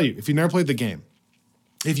let me tell you, if you never played the game,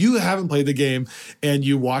 if you haven't played the game and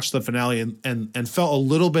you watched the finale and felt a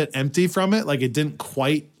little bit empty from it, like it didn't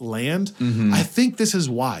quite land, I think this is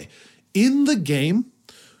why. In the game,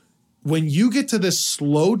 when you get to this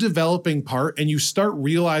slow developing part and you start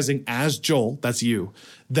realizing as Joel, that's you,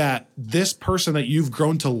 that this person that you've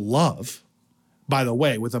grown to love, by the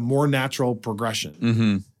way, with a more natural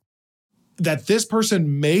progression, that this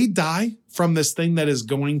person may die from this thing that is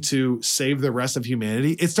going to save the rest of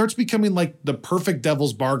humanity, it starts becoming like the perfect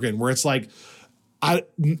devil's bargain where it's like,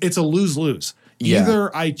 it's a lose-lose.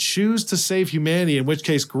 Either I choose to save humanity, in which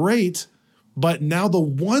case, great, but now the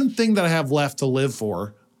one thing that I have left to live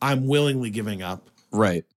for, I'm willingly giving up.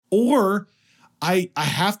 Right. Or I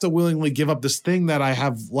have to willingly give up this thing that I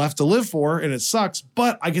have left to live for, and it sucks,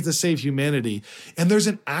 but I get to save humanity. And there's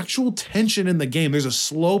an actual tension in the game. There's a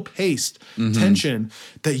slow-paced tension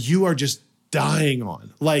that you are just dying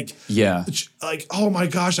on. Like, oh my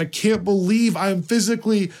gosh, I can't believe I'm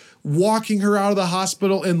physically walking her out of the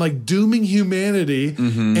hospital and like dooming humanity,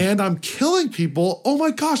 and I'm killing people. Oh my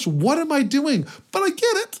gosh, what am I doing? But I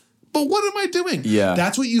get it. But what am I doing? Yeah.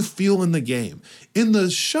 That's what you feel in the game. In the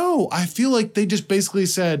show, I feel like they just basically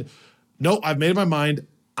said, nope, I've made up my mind.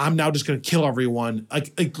 I'm now just going to kill everyone.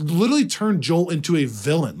 Like literally turned Joel into a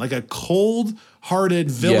villain, like a cold-hearted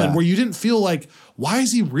villain where you didn't feel like, why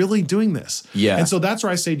is he really doing this? Yeah. And so that's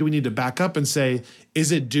where I say, do we need to back up and say,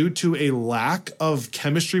 is it due to a lack of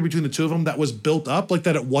chemistry between the two of them that was built up, like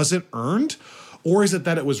that it wasn't earned? Or is it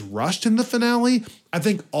that it was rushed in the finale? I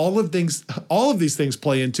think all of these things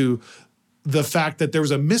play into the fact that there was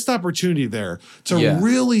a missed opportunity there to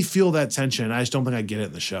really feel that tension. I just don't think I get it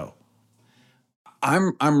in the show.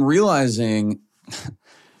 I'm realizing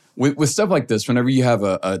with stuff like this, whenever you have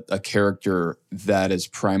a character that is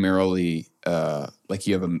primarily like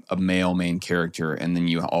you have a male main character, and then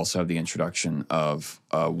you also have the introduction of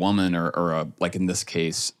a woman or like in this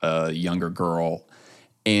case, a younger girl,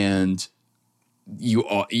 and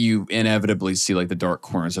you inevitably see like the dark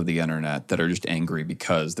corners of the internet that are just angry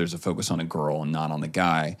because there's a focus on a girl and not on the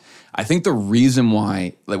guy. I think the reason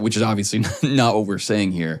why, which is obviously not what we're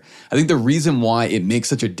saying here, I think the reason why it makes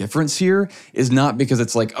such a difference here is not because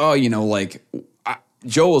it's like, oh,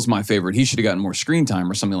 Joel is my favorite, he should have gotten more screen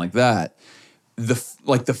time or something like that. The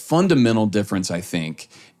fundamental difference, I think,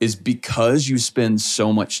 is because you spend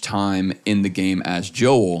so much time in the game as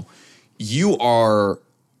Joel, you are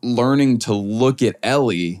learning to look at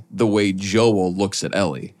Ellie the way Joel looks at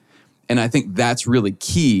Ellie. And I think that's really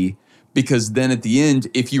key, because then at the end,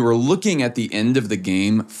 if you were looking at the end of the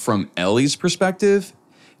game from Ellie's perspective,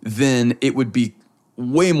 then it would be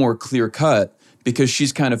way more clear cut, because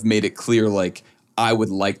she's kind of made it clear, like, I would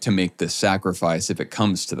like to make this sacrifice if it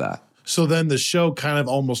comes to that. So then the show kind of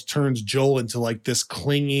almost turns Joel into like this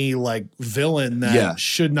clingy like villain that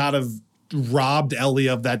should not have robbed Ellie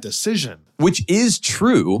of that decision. Which is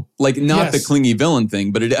true, like not the clingy villain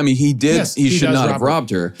thing, but he did. He should not have robbed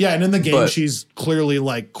her. Yeah, and in the game, she's clearly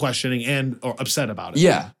like questioning or upset about it.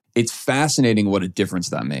 Yeah, it's fascinating what a difference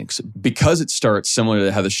that makes, because it starts similar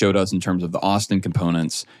to how the show does in terms of the Austin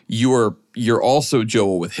components. You're also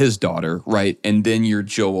Joel with his daughter, right? And then you're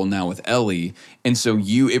Joel now with Ellie, and so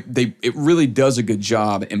it really does a good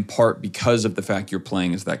job, in part because of the fact you're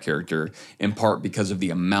playing as that character, in part because of the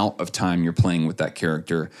amount of time you're playing with that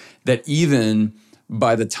character, that even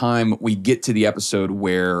by the time we get to the episode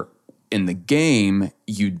where in the game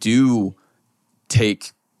you do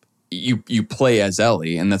take you play as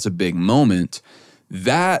Ellie, and that's a big moment.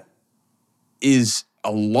 That is,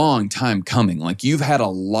 a long time coming. Like you've had a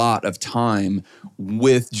lot of time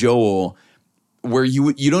with Joel where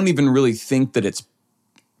you don't even really think that it's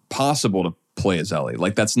possible to play as Ellie.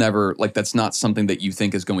 Like that's not something that you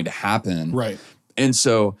think is going to happen. Right. And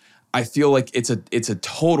so I feel like it's a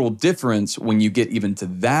total difference when you get even to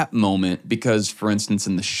that moment because, for instance,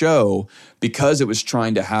 in the show, because it was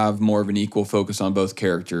trying to have more of an equal focus on both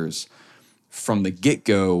characters from the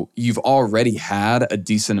get-go, you've already had a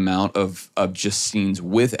decent amount of just scenes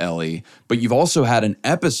with Ellie, but you've also had an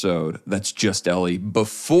episode that's just Ellie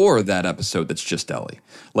before that episode that's just Ellie.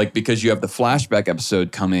 Like, because you have the flashback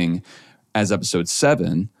episode coming as episode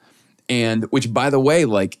 7, and which, by the way,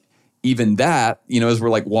 like, even that, as we're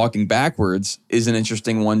like walking backwards, is an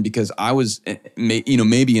interesting one because I was,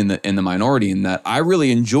 maybe in the minority in that I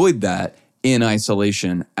really enjoyed that in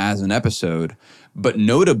isolation as an episode, but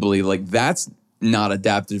notably, like that's not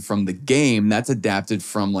adapted from the game. That's adapted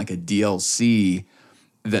from like a DLC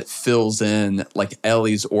that fills in like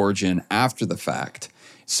Ellie's origin after the fact.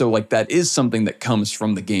 So like that is something that comes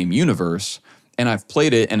from the game universe, and I've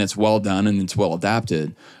played it, and it's well done and it's well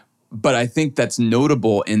adapted. But I think that's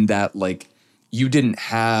notable in that, like, you didn't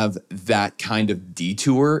have that kind of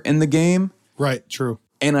detour in the game. Right, true.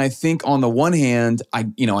 And I think on the one hand, I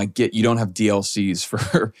get you don't have DLCs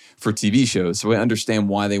for TV shows, so I understand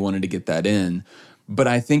why they wanted to get that in. But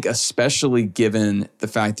I think especially given the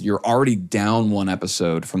fact that you're already down one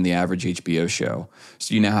episode from the average HBO show,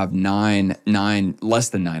 so you now have nine less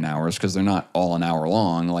than 9 hours because they're not all an hour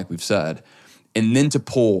long, like we've said, and then to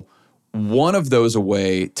pull one of those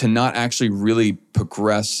away to not actually really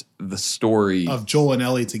progress the story of Joel and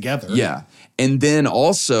Ellie together. Yeah. And then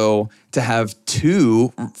also to have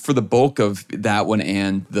 2 for the bulk of that one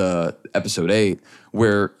and the episode 8,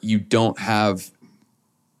 where you don't have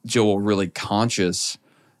Joel really conscious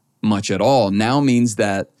much at all, now means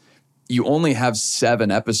that you only have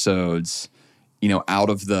 7 episodes, out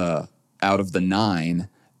of the 9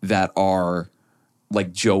 that are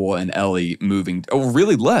like Joel and Ellie moving,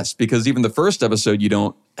 really less, because even the first episode you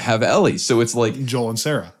don't have Ellie. So it's like Joel and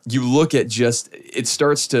Sarah. You look at it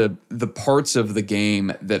starts to, the parts of the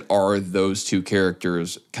game that are those 2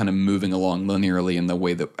 characters kind of moving along linearly in the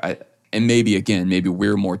way that and maybe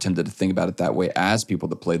we're more tempted to think about it that way as people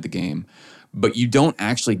that played the game, but you don't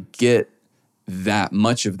actually get that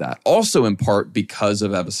much of that. Also in part because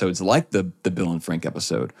of episodes like the Bill and Frank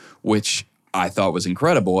episode, which I thought was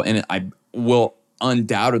incredible, and I will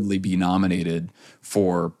undoubtedly be nominated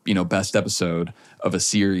for, best episode of a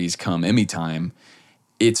series come Emmy time.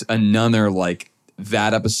 It's another, like,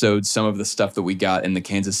 that episode, some of the stuff that we got in the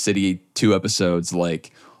Kansas City 2 episodes,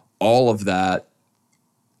 like, all of that,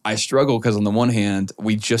 I struggle because on the one hand,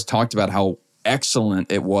 we just talked about how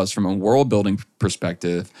excellent it was from a world building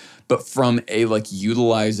perspective, but from a, like,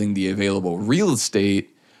 utilizing the available real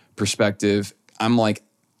estate perspective, I'm like,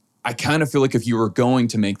 I kind of feel like if you were going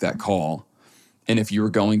to make that call, and if you were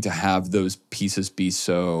going to have those pieces be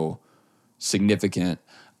so significant,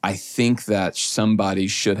 I think that somebody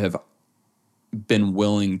should have been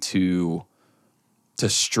willing to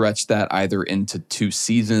stretch that either into 2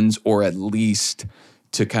 seasons or at least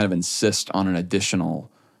to kind of insist on an additional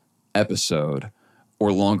episode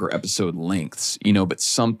or longer episode lengths, but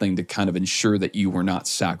something to kind of ensure that you were not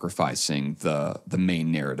sacrificing the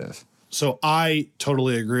main narrative. So I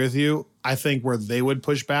totally agree with you. I think where they would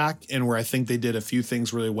push back and where I think they did a few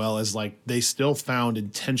things really well is like they still found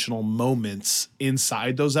intentional moments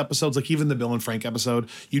inside those episodes. Like even the Bill and Frank episode,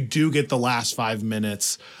 you do get the last 5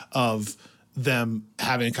 minutes of them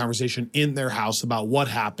having a conversation in their house about what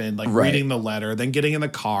happened, like reading the letter, then getting in the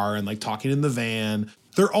car and like talking in the van.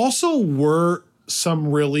 There also were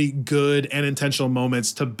some really good and intentional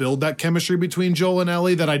moments to build that chemistry between Joel and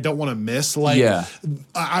Ellie that I don't want to miss. Like,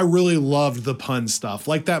 I really loved the pun stuff.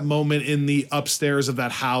 Like that moment in the upstairs of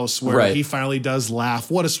that house where he finally does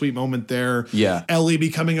laugh. What a sweet moment there. Yeah. Ellie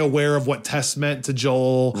becoming aware of what Tess meant to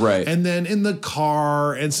Joel. Right. And then in the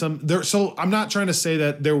car and so I'm not trying to say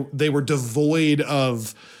that they were devoid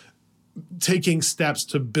of taking steps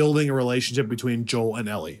to building a relationship between Joel and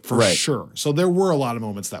Ellie for sure. So there were a lot of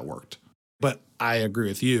moments that worked. But I agree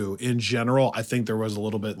with you. In general, I think there was a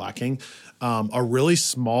little bit lacking. A really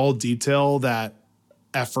small detail that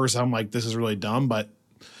at first I'm like, this is really dumb, but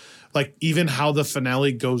like even how the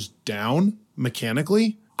finale goes down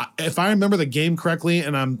mechanically, if I remember the game correctly,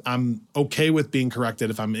 and I'm okay with being corrected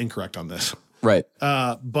if I'm incorrect on this. Right.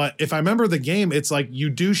 But if I remember the game, it's like you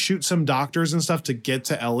do shoot some doctors and stuff to get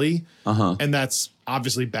to Ellie. And that's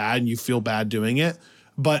obviously bad and you feel bad doing it.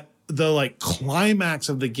 But the like climax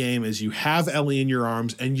of the game is you have Ellie in your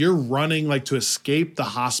arms and you're running like to escape the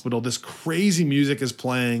hospital. This crazy music is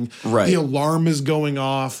playing. Right. The alarm is going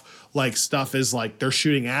off. Like stuff is like they're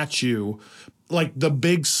shooting at you. Like the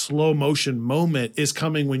big slow motion moment is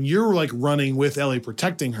coming when you're like running with Ellie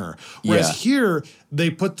protecting her. Whereas here they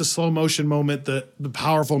put the slow motion moment, the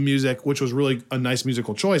powerful music, which was really a nice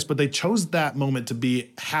musical choice, but they chose that moment to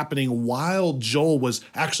be happening while Joel was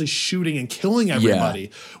actually shooting and killing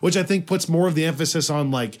everybody, which I think puts more of the emphasis on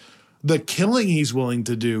like the killing he's willing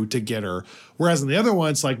to do to get her. Whereas in the other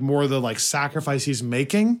one, it's like more the like sacrifice he's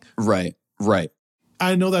making. Right.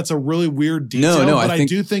 I know that's a really weird detail, but I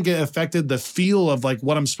do think it affected the feel of like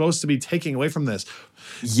what I'm supposed to be taking away from this.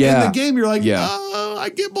 Yeah. In the game, you're like, oh, I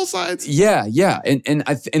get both sides. Yeah.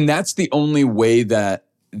 And that's the only way that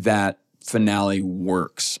finale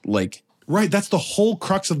works. Like, right. That's the whole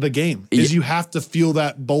crux of the game is you have to feel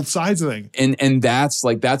that both sides thing. And that's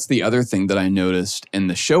the other thing that I noticed in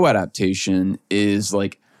the show adaptation is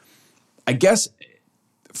like, I guess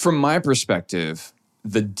from my perspective,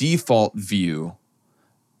 the default view,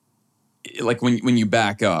 like when you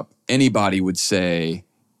back up, anybody would say,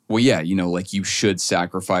 well, yeah, you know, like you should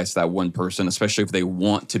sacrifice that one person, especially if they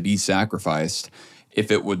want to be sacrificed,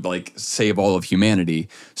 if it would like save all of humanity.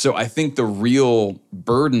 So I think the real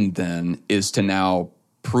burden then is to now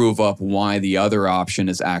prove up why the other option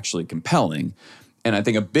is actually compelling. And I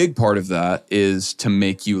think a big part of that is to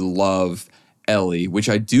make you love Ellie, which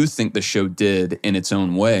I do think the show did in its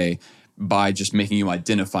own way by just making you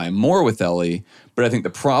identify more with Ellie. But I think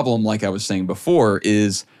the problem, like I was saying before,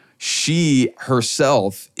 is she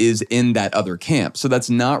herself is in that other camp. So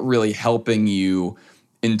that's not really helping you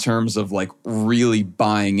in terms of like really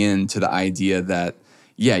buying into the idea that,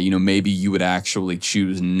 yeah, you know, maybe you would actually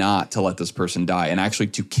choose not to let this person die and actually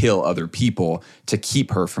to kill other people to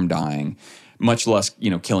keep her from dying, much less,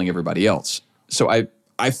 you know, killing everybody else. So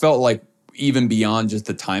I felt like even beyond just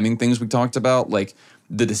the timing things we talked about, like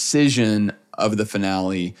the decision of the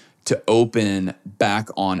finale to open back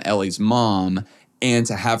on Ellie's mom and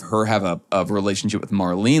to have her have a relationship with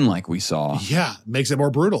Marlene like we saw. Yeah, makes it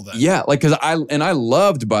more brutal then. Yeah, like because I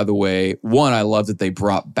loved, by the way, I loved that they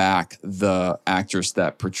brought back the actress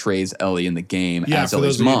that portrays Ellie in the game as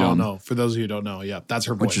Ellie's mom. For those of you who don't know, yeah, that's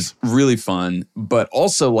her voice. Which is really fun. But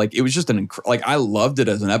also, like, it was just like, I loved it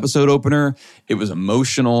as an episode opener. It was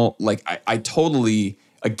emotional. Like, I totally,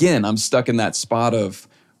 again, I'm stuck in that spot of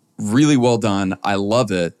really well done. I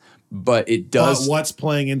love it. But it does. But what's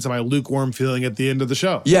playing into my lukewarm feeling at the end of the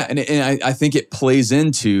show? Yeah, and I think it plays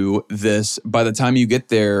into this. By the time you get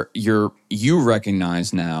there, you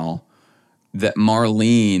recognize now that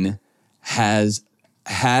Marlene has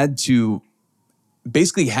had to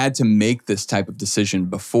make this type of decision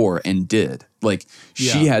before and did. Like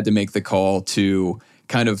she had to make the call to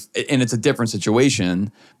kind of, and it's a different situation,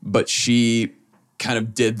 but she kind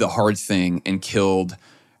of did the hard thing and killed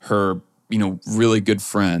her, you know, really good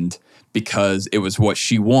friend because it was what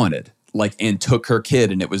she wanted, like, and took her kid.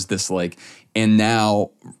 And it was this like, and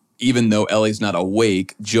now, even though Ellie's not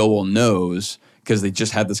awake, Joel knows, because they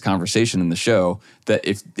just had this conversation in the show, that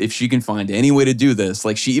if she can find any way to do this,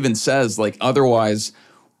 like she even says, like, otherwise,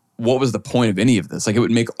 what was the point of any of this? Like, it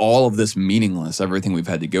would make all of this meaningless, everything we've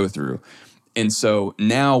had to go through. And so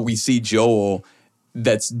now we see Joel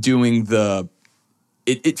that's doing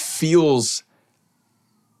it feels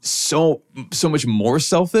so much more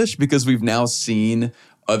selfish because we've now seen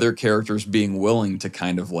other characters being willing to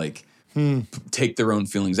kind of like take their own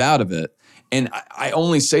feelings out of it. And I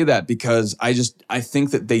only say that because I think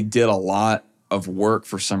that they did a lot of work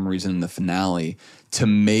for some reason in the finale to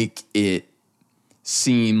make it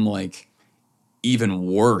seem like even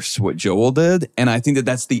worse what Joel did. And I think that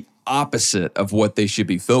that's the opposite of what they should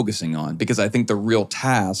be focusing on, because I think the real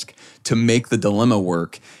task to make the dilemma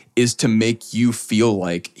work is to make you feel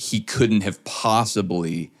like he couldn't have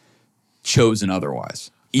possibly chosen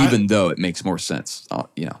otherwise, even though it makes more sense,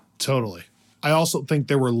 you know. Totally. I also think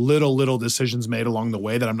there were little decisions made along the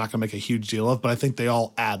way that I'm not going to make a huge deal of, but I think they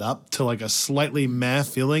all add up to like a slightly meh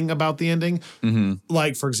feeling about the ending. Mm-hmm.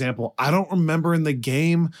 Like, for example, I don't remember in the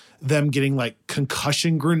game them getting like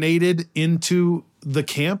concussion grenaded into the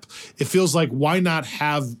camp. It feels like, why not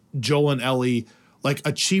have Joel and Ellie like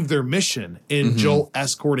achieve their mission in Joel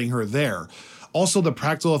escorting her there? Also, the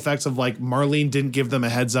practical effects of like Marlene didn't give them a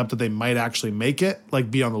heads up that they might actually make it, like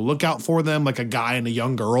be on the lookout for them, like a guy and a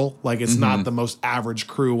young girl. Like it's not the most average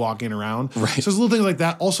crew walking around. Right. So there's little things like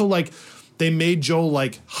that. Also, like they made Joel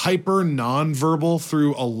like hyper nonverbal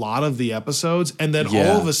through a lot of the episodes, and then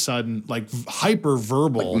Yeah. all of a sudden like hyper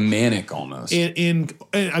verbal, Like manic almost. and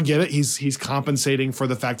I get it. He's compensating for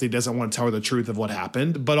the fact that he doesn't want to tell her the truth of what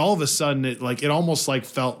happened. But all of a sudden, it almost like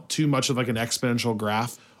felt too much of like an exponential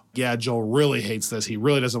graph. Yeah, Joel really hates this. He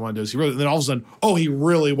really doesn't want to do this. And then all of a sudden, he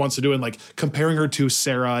really wants to do it. And like comparing her to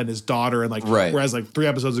Sarah and his daughter, and like whereas like 3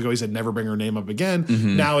 episodes ago he said never bring her name up again.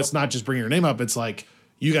 Now it's not just bringing her name up. It's like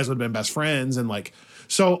you guys would have been best friends, and like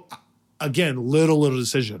so. Again, little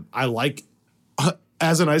decision. I like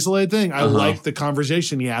as an isolated thing. I like the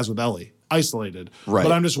conversation he has with Ellie, isolated. Right.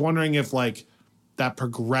 But I'm just wondering if like that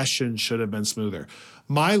progression should have been smoother.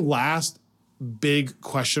 My last big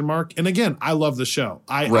question mark, and again, I love the show.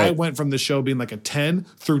 I went from the show being like a 10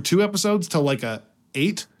 through 2 episodes to like a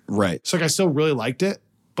 8. Right. So like I still really liked it,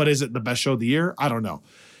 but is it the best show of the year? I don't know.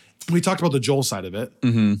 We talked about the Joel side of it,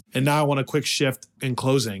 and now I want a quick shift in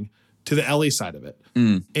closing to the Ellie side of it.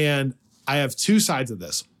 And I have 2 sides of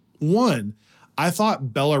this. One, I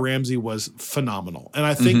thought Bella Ramsey was phenomenal, and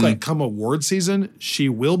I think like come award season, she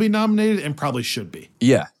will be nominated and probably should be.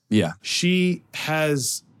 Yeah. Yeah. She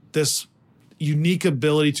has this unique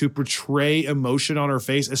ability to portray emotion on her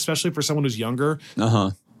face, especially for someone who's younger,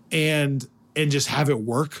 and just have it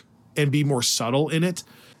work and be more subtle in it.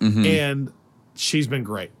 And she's been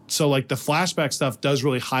great. So like the flashback stuff does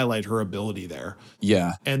really highlight her ability there.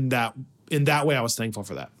 Yeah. And that in that way, I was thankful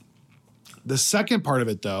for that. The second part of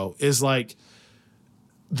it though is like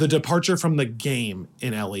the departure from the game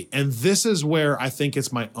in Ellie. And this is where I think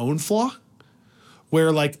it's my own flaw.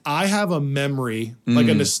 Where like I have a memory, like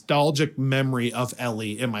a nostalgic memory of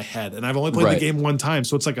Ellie in my head. And I've only played the game one time.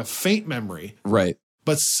 So it's like a faint memory. Right.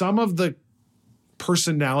 But some of the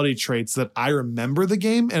personality traits that I remember the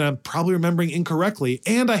game, and I'm probably remembering incorrectly.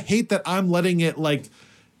 And I hate that I'm letting it like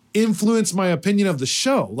influence my opinion of the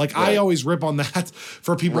show. Like I always rip on that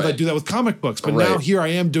for people that do that with comic books. But now here I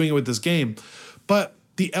am doing it with this game. But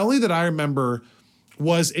the Ellie that I remember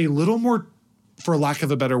was a little more, for lack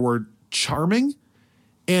of a better word, charming.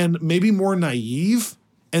 And maybe more naive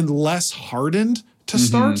and less hardened to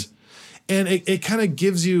start. And it kind of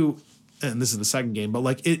gives you, and this is the second game, but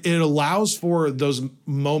like it allows for those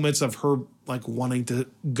moments of her like wanting to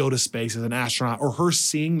go to space as an astronaut, or her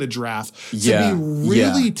seeing the giraffe to be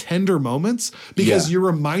really tender moments, because you're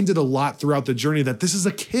reminded a lot throughout the journey that this is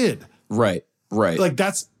a kid. Right. Right. Like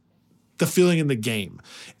that's the feeling in the game.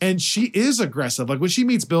 And she is aggressive. Like when she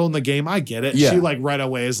meets Bill in the game, I get it. She like right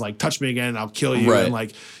away is like, touch me again and I'll kill you. And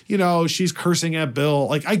like, you know, she's cursing at Bill.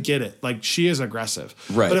 Like I get it. Like she is aggressive.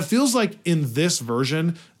 Right. But it feels like in this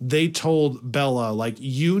version, they told Bella, like,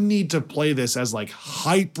 you need to play this as like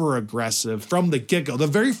hyper aggressive from the get-go. The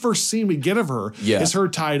very first scene we get of her is her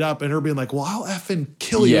tied up and her being like, well, I'll effing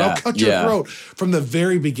kill you. I'll cut your throat from the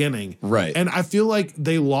very beginning. Right. And I feel like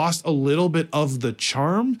they lost a little bit of the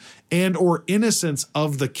charm and or innocence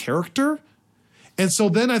of the character. And so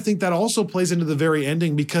then I think that also plays into the very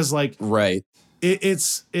ending, because like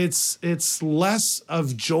it's less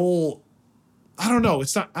of Joel. I don't know.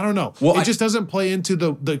 It's not, I don't know. Well, it just doesn't play into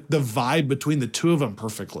the vibe between the two of them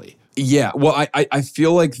perfectly. Yeah. Well, I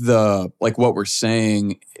feel like what we're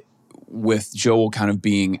saying with Joel kind of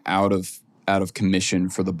being out of commission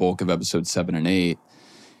for the bulk of episode 7 and 8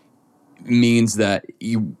 means that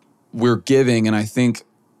we're giving, and I think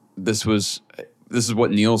this is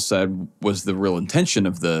what Neil said was the real intention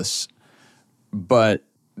of this, but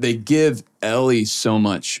they give Ellie so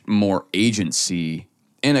much more agency.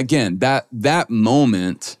 And again, that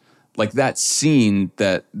moment, like that scene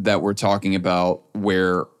that we're talking about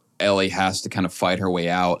where Ellie has to kind of fight her way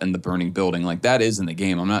out in the burning building, like that is in the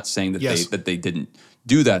game. I'm not saying that they didn't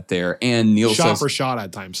do that there. And Neil shot for shot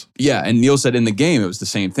at times. Yeah, and Neil said in the game it was the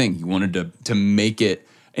same thing. He wanted to make it,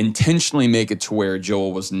 intentionally make it to where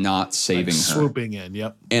Joel was not saving her. Swooping in,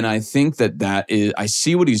 yep. And I think that is, I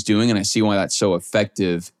see what he's doing, and I see why that's so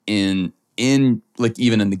effective in like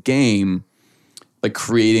even in the game, like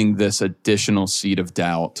creating this additional seed of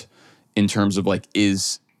doubt in terms of like,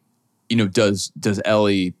 does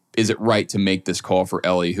Ellie, is it right to make this call for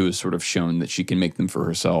Ellie, who has sort of shown that she can make them for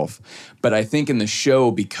herself? But I think in the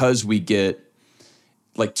show, because we get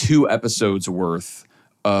like 2 episodes worth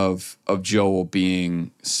of Joel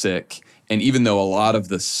being sick, and even though a lot of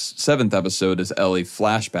the 7th episode is Ellie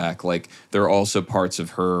flashback, like there are also parts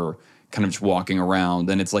of her kind of just walking around,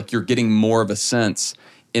 and it's like you're getting more of a sense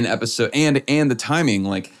in episode, and the timing,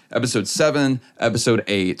 like episode 7, episode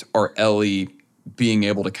 8 are Ellie being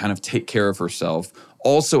able to kind of take care of herself.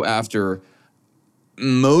 Also after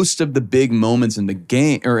most of the big moments in the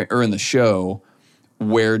game or in the show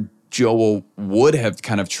where Joel would have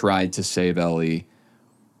kind of tried to save Ellie,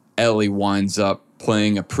 Ellie winds up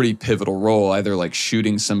playing a pretty pivotal role, either like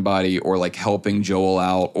shooting somebody or like helping Joel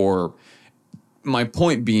out. Or my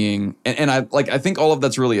point being, and I think all of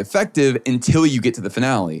that's really effective until you get to the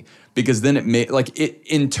finale, because then it may like it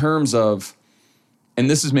in terms of, and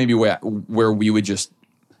this is maybe where we would just,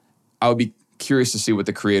 I would be curious to see what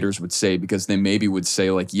the creators would say, because they maybe would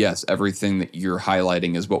say like, yes, everything that you're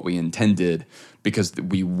highlighting is what we intended, because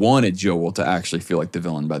we wanted Joel to actually feel like the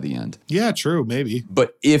villain by the end. Yeah, true, maybe.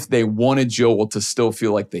 But if they wanted Joel to still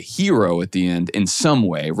feel like the hero at the end in some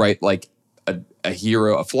way, right? Like a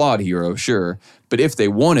hero, a flawed hero, sure. But if they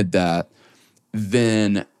wanted that,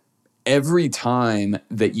 then every time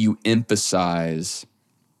that you emphasize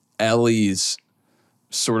Ellie's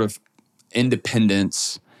sort of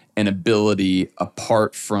independence and ability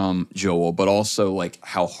apart from Joel, but also like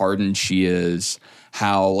how hardened she is,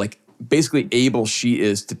 how like basically able she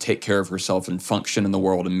is to take care of herself and function in the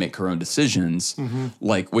world and make her own decisions,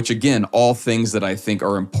 like, which again, all things that I think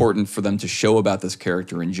are important for them to show about this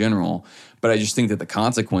character in general. But I just think that the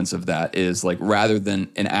consequence of that is like, rather than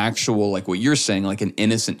an actual, like what you're saying, like an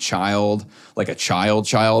innocent child, like a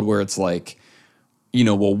child, where it's like, you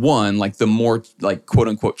know, well, one, like the more like quote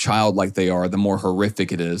unquote childlike they are, the more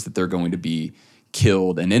horrific it is that they're going to be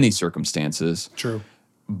killed in any circumstances. True.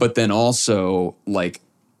 But then also like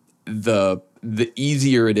the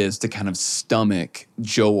easier it is to kind of stomach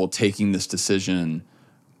Joel taking this decision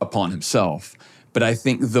upon himself. But I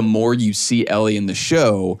think the more you see Ellie in the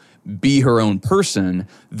show be her own person,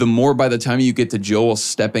 the more by the time you get to Joel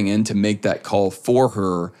stepping in to make that call for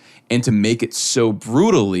her and to make it so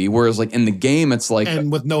brutally, whereas like in the game, it's like...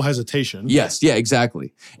 And with no hesitation. Yes, yeah,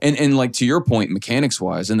 exactly. And like to your point,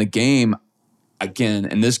 mechanics-wise, in the game, again,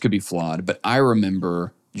 and this could be flawed, but I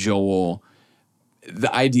remember Joel...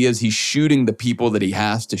 The idea is he's shooting the people that he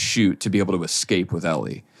has to shoot to be able to escape with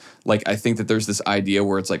Ellie. Like, I think that there's this idea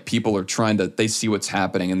where it's like people are trying to, they see what's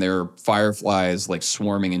happening and there are fireflies like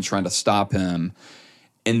swarming and trying to stop him.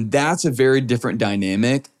 And that's a very different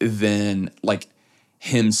dynamic than like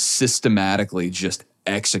him systematically just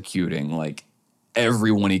executing like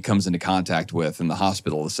everyone he comes into contact with in the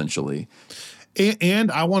hospital, essentially.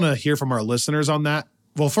 And I want to hear from our listeners on that.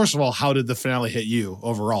 Well, first of all, how did the finale hit you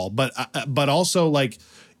overall? But also, like,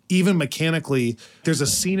 even mechanically, there's a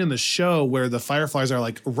scene in the show where the fireflies are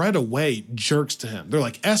like right away jerks to him. They're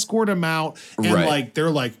like, escort him out, and like they're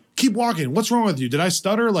like, keep walking. What's wrong with you? Did I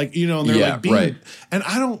stutter? Like, you know, and they're like being, and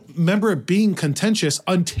I don't remember it being contentious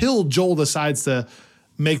until Joel decides to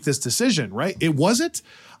make this decision. Right? It wasn't.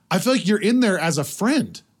 I feel like you're in there as a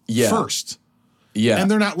friend first. Yeah,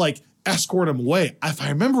 and they're not like escort him away. If I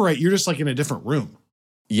remember right, you're just like in a different room.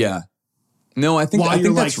 Yeah. No, I think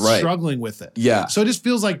that's right. Struggling with it. Yeah. So it just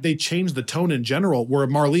feels like they changed the tone in general, where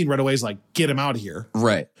Marlene right away is like, get him out of here.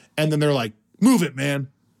 Right. And then they're like, move it, man.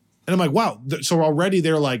 And I'm like, wow. So already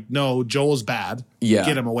they're like, no, Joel's bad. Yeah.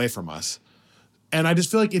 Get him away from us. And I just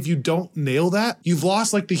feel like if you don't nail that, you've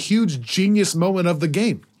lost like the huge genius moment of the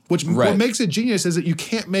game. Which what makes it genius is that you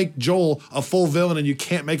can't make Joel a full villain and you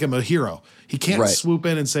can't make him a hero. He can't swoop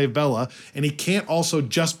in and save Bella, and he can't also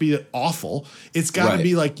just be awful. It's got to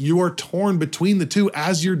be like you are torn between the two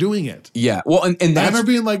as you're doing it. Yeah. Well, and that's... I remember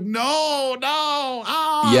being like, no, what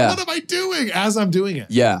am I doing as I'm doing it?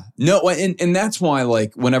 Yeah. No, and that's why,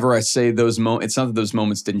 like, whenever I say those moments, it's not that those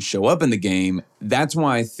moments didn't show up in the game. That's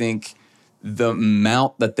why I think the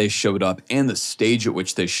amount that they showed up and the stage at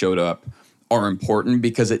which they showed up are important,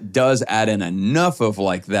 because it does add in enough of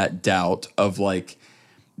like that doubt of like,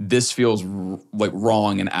 this feels like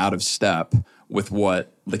wrong and out of step with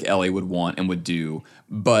what like Ellie would want and would do.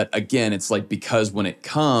 But again, it's like, because when it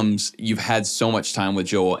comes, you've had so much time with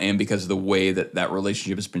Joel, and because of the way that that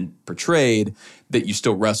relationship has been portrayed, that you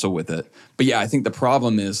still wrestle with it. But yeah, I think the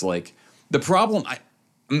problem is like,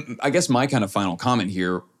 I guess my kind of final comment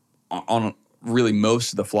here on really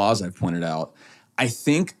most of the flaws I've pointed out, I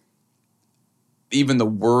think even the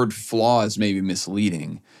word flaw is maybe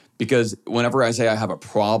misleading, because whenever I say I have a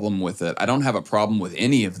problem with it, I don't have a problem with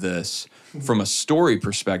any of this from a story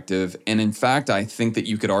perspective. And in fact, I think that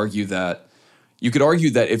you could argue that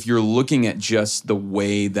if you're looking at just the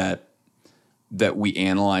way that we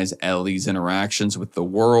analyze Ellie's interactions with the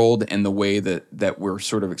world and the way that we're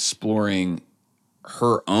sort of exploring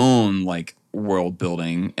her own like world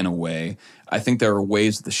building in a way, I think there are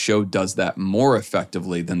ways the show does that more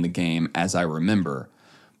effectively than the game, as I remember.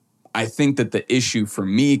 I think that the issue for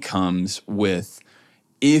me comes with,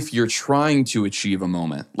 if you're trying to achieve a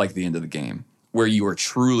moment like the end of the game, where you are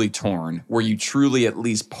truly torn, where you truly at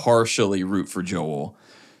least partially root for Joel,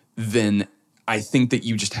 then I think that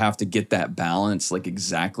you just have to get that balance like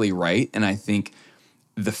exactly right. And I think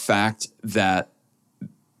the fact that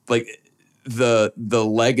like the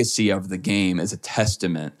legacy of the game is a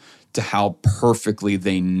testament to how perfectly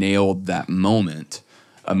they nailed that moment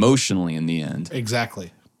emotionally in the end.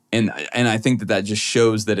 Exactly. And I think that just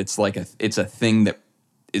shows that it's like it's a thing that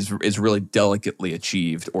is really delicately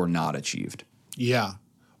achieved or not achieved. Yeah.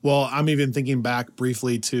 Well, I'm even thinking back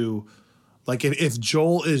briefly to, like, if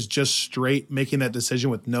Joel is just straight making that decision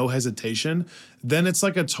with no hesitation, then it's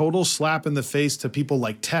like a total slap in the face to people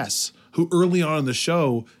like Tess, who early on in the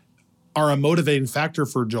show are a motivating factor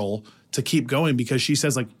for Joel to keep going, because she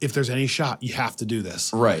says, like, if there's any shot, you have to do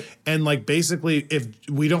this. Right. And, like, basically, if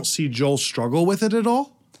we don't see Joel struggle with it at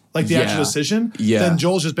all, like the actual decision, then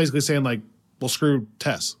Joel's just basically saying, like, well, screw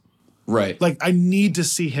Tess. Right. Like, I need to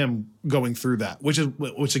see him going through that, which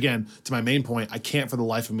again, to my main point, I can't for the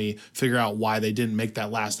life of me figure out why they didn't make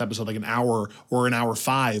that last episode like an hour or an hour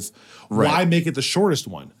 5. Right. Why make it the shortest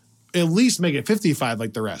one? At least make it 55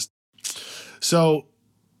 like the rest. So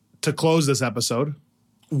to close this episode,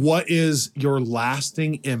 what is your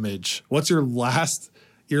lasting image? What's your lasting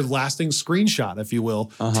screenshot, if you will,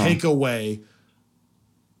 takeaway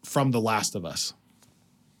from The Last of Us?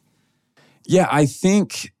 Yeah, I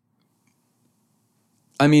think,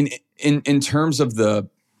 I mean, in terms of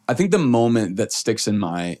I think the moment that sticks in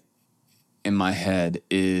my head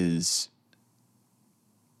is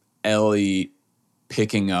Ellie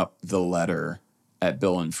picking up the letter at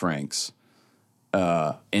Bill and Frank's.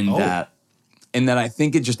 That I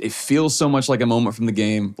think it feels so much like a moment from the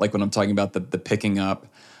game. Like when I'm talking about the picking up,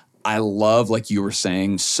 I love, like you were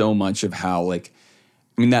saying, so much of how, like,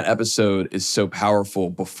 I mean, that episode is so powerful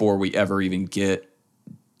before we ever even get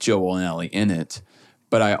Joel and Ellie in it.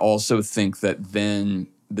 But I also think that then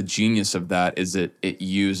the genius of that is it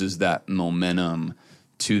uses that momentum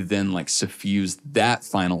to then, like, suffuse that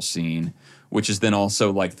final scene, which is then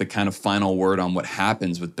also like the kind of final word on what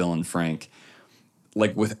happens with Bill and Frank,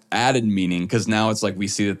 like with added meaning, because now it's like we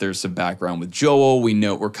see that there's some background with Joel. We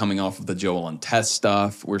know we're coming off of the Joel and Tess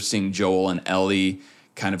stuff. We're seeing Joel and Ellie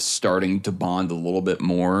kind of starting to bond a little bit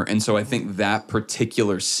more. And so I think that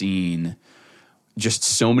particular scene, just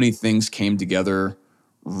so many things came together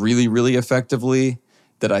really, really effectively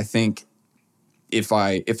that I think if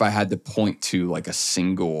I had to point to like a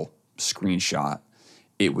single screenshot,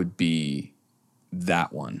 it would be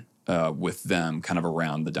that one with them kind of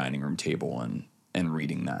around the dining room table and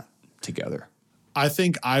reading that together. I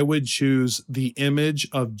think I would choose the image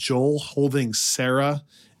of Joel holding Sarah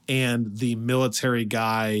and the military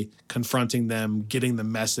guy confronting them, getting the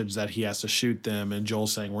message that he has to shoot them, and Joel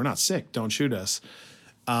saying, "We're not sick, don't shoot us."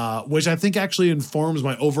 Which I think actually informs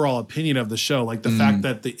my overall opinion of the show. Like the fact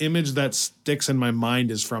that the image that sticks in my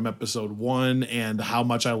mind is from episode 1 and how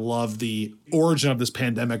much I love the origin of this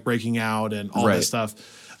pandemic breaking out and all this stuff.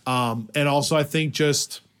 And also I think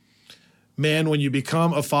just, man, when you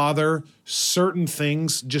become a father, certain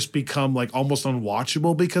things just become like almost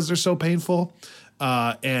unwatchable because they're so painful.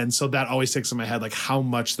 And so that always sticks in my head, like how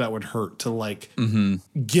much that would hurt to like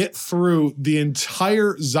get through the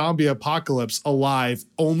entire zombie apocalypse alive,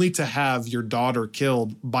 only to have your daughter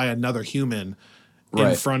killed by another human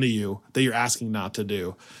in front of you that you're asking not to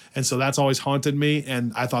do. And so that's always haunted me.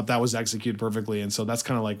 And I thought that was executed perfectly. And so that's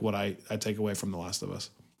kind of like what I take away from The Last of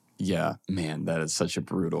Us. Yeah, man, that is such a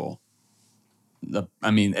brutal. The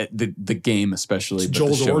game especially, it's but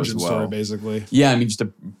Joel's the show origin as well. story, basically. Yeah, I mean, just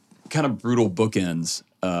a kind of brutal bookends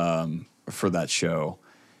for that show.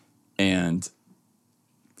 And,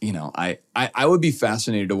 you know, I would be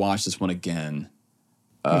fascinated to watch this one again,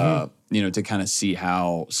 you know, to kind of see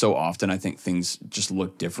how so often I think things just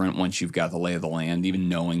look different once you've got the lay of the land, even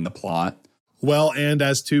knowing the plot. Well, and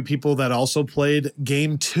as two people that also played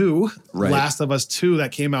Game 2, Last of Us 2,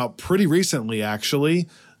 that came out pretty recently, actually,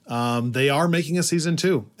 they are making a season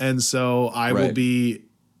 2. And so I will be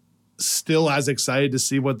still as excited to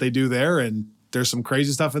see what they do there. And there's some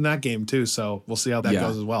crazy stuff in that game too. So we'll see how that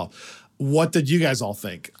goes as well. What did you guys all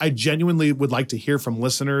think? I genuinely would like to hear from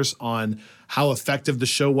listeners on how effective the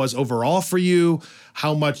show was overall for you.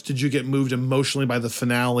 How much did you get moved emotionally by the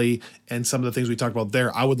finale and some of the things we talked about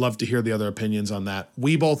there? I would love to hear the other opinions on that.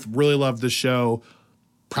 We both really loved the show.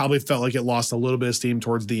 Probably felt like it lost a little bit of steam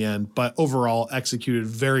towards the end, but overall executed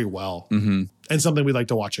very well and something we'd like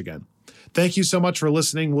to watch again. Thank you so much for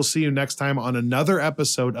listening. We'll see you next time on another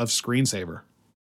episode of Screensaver.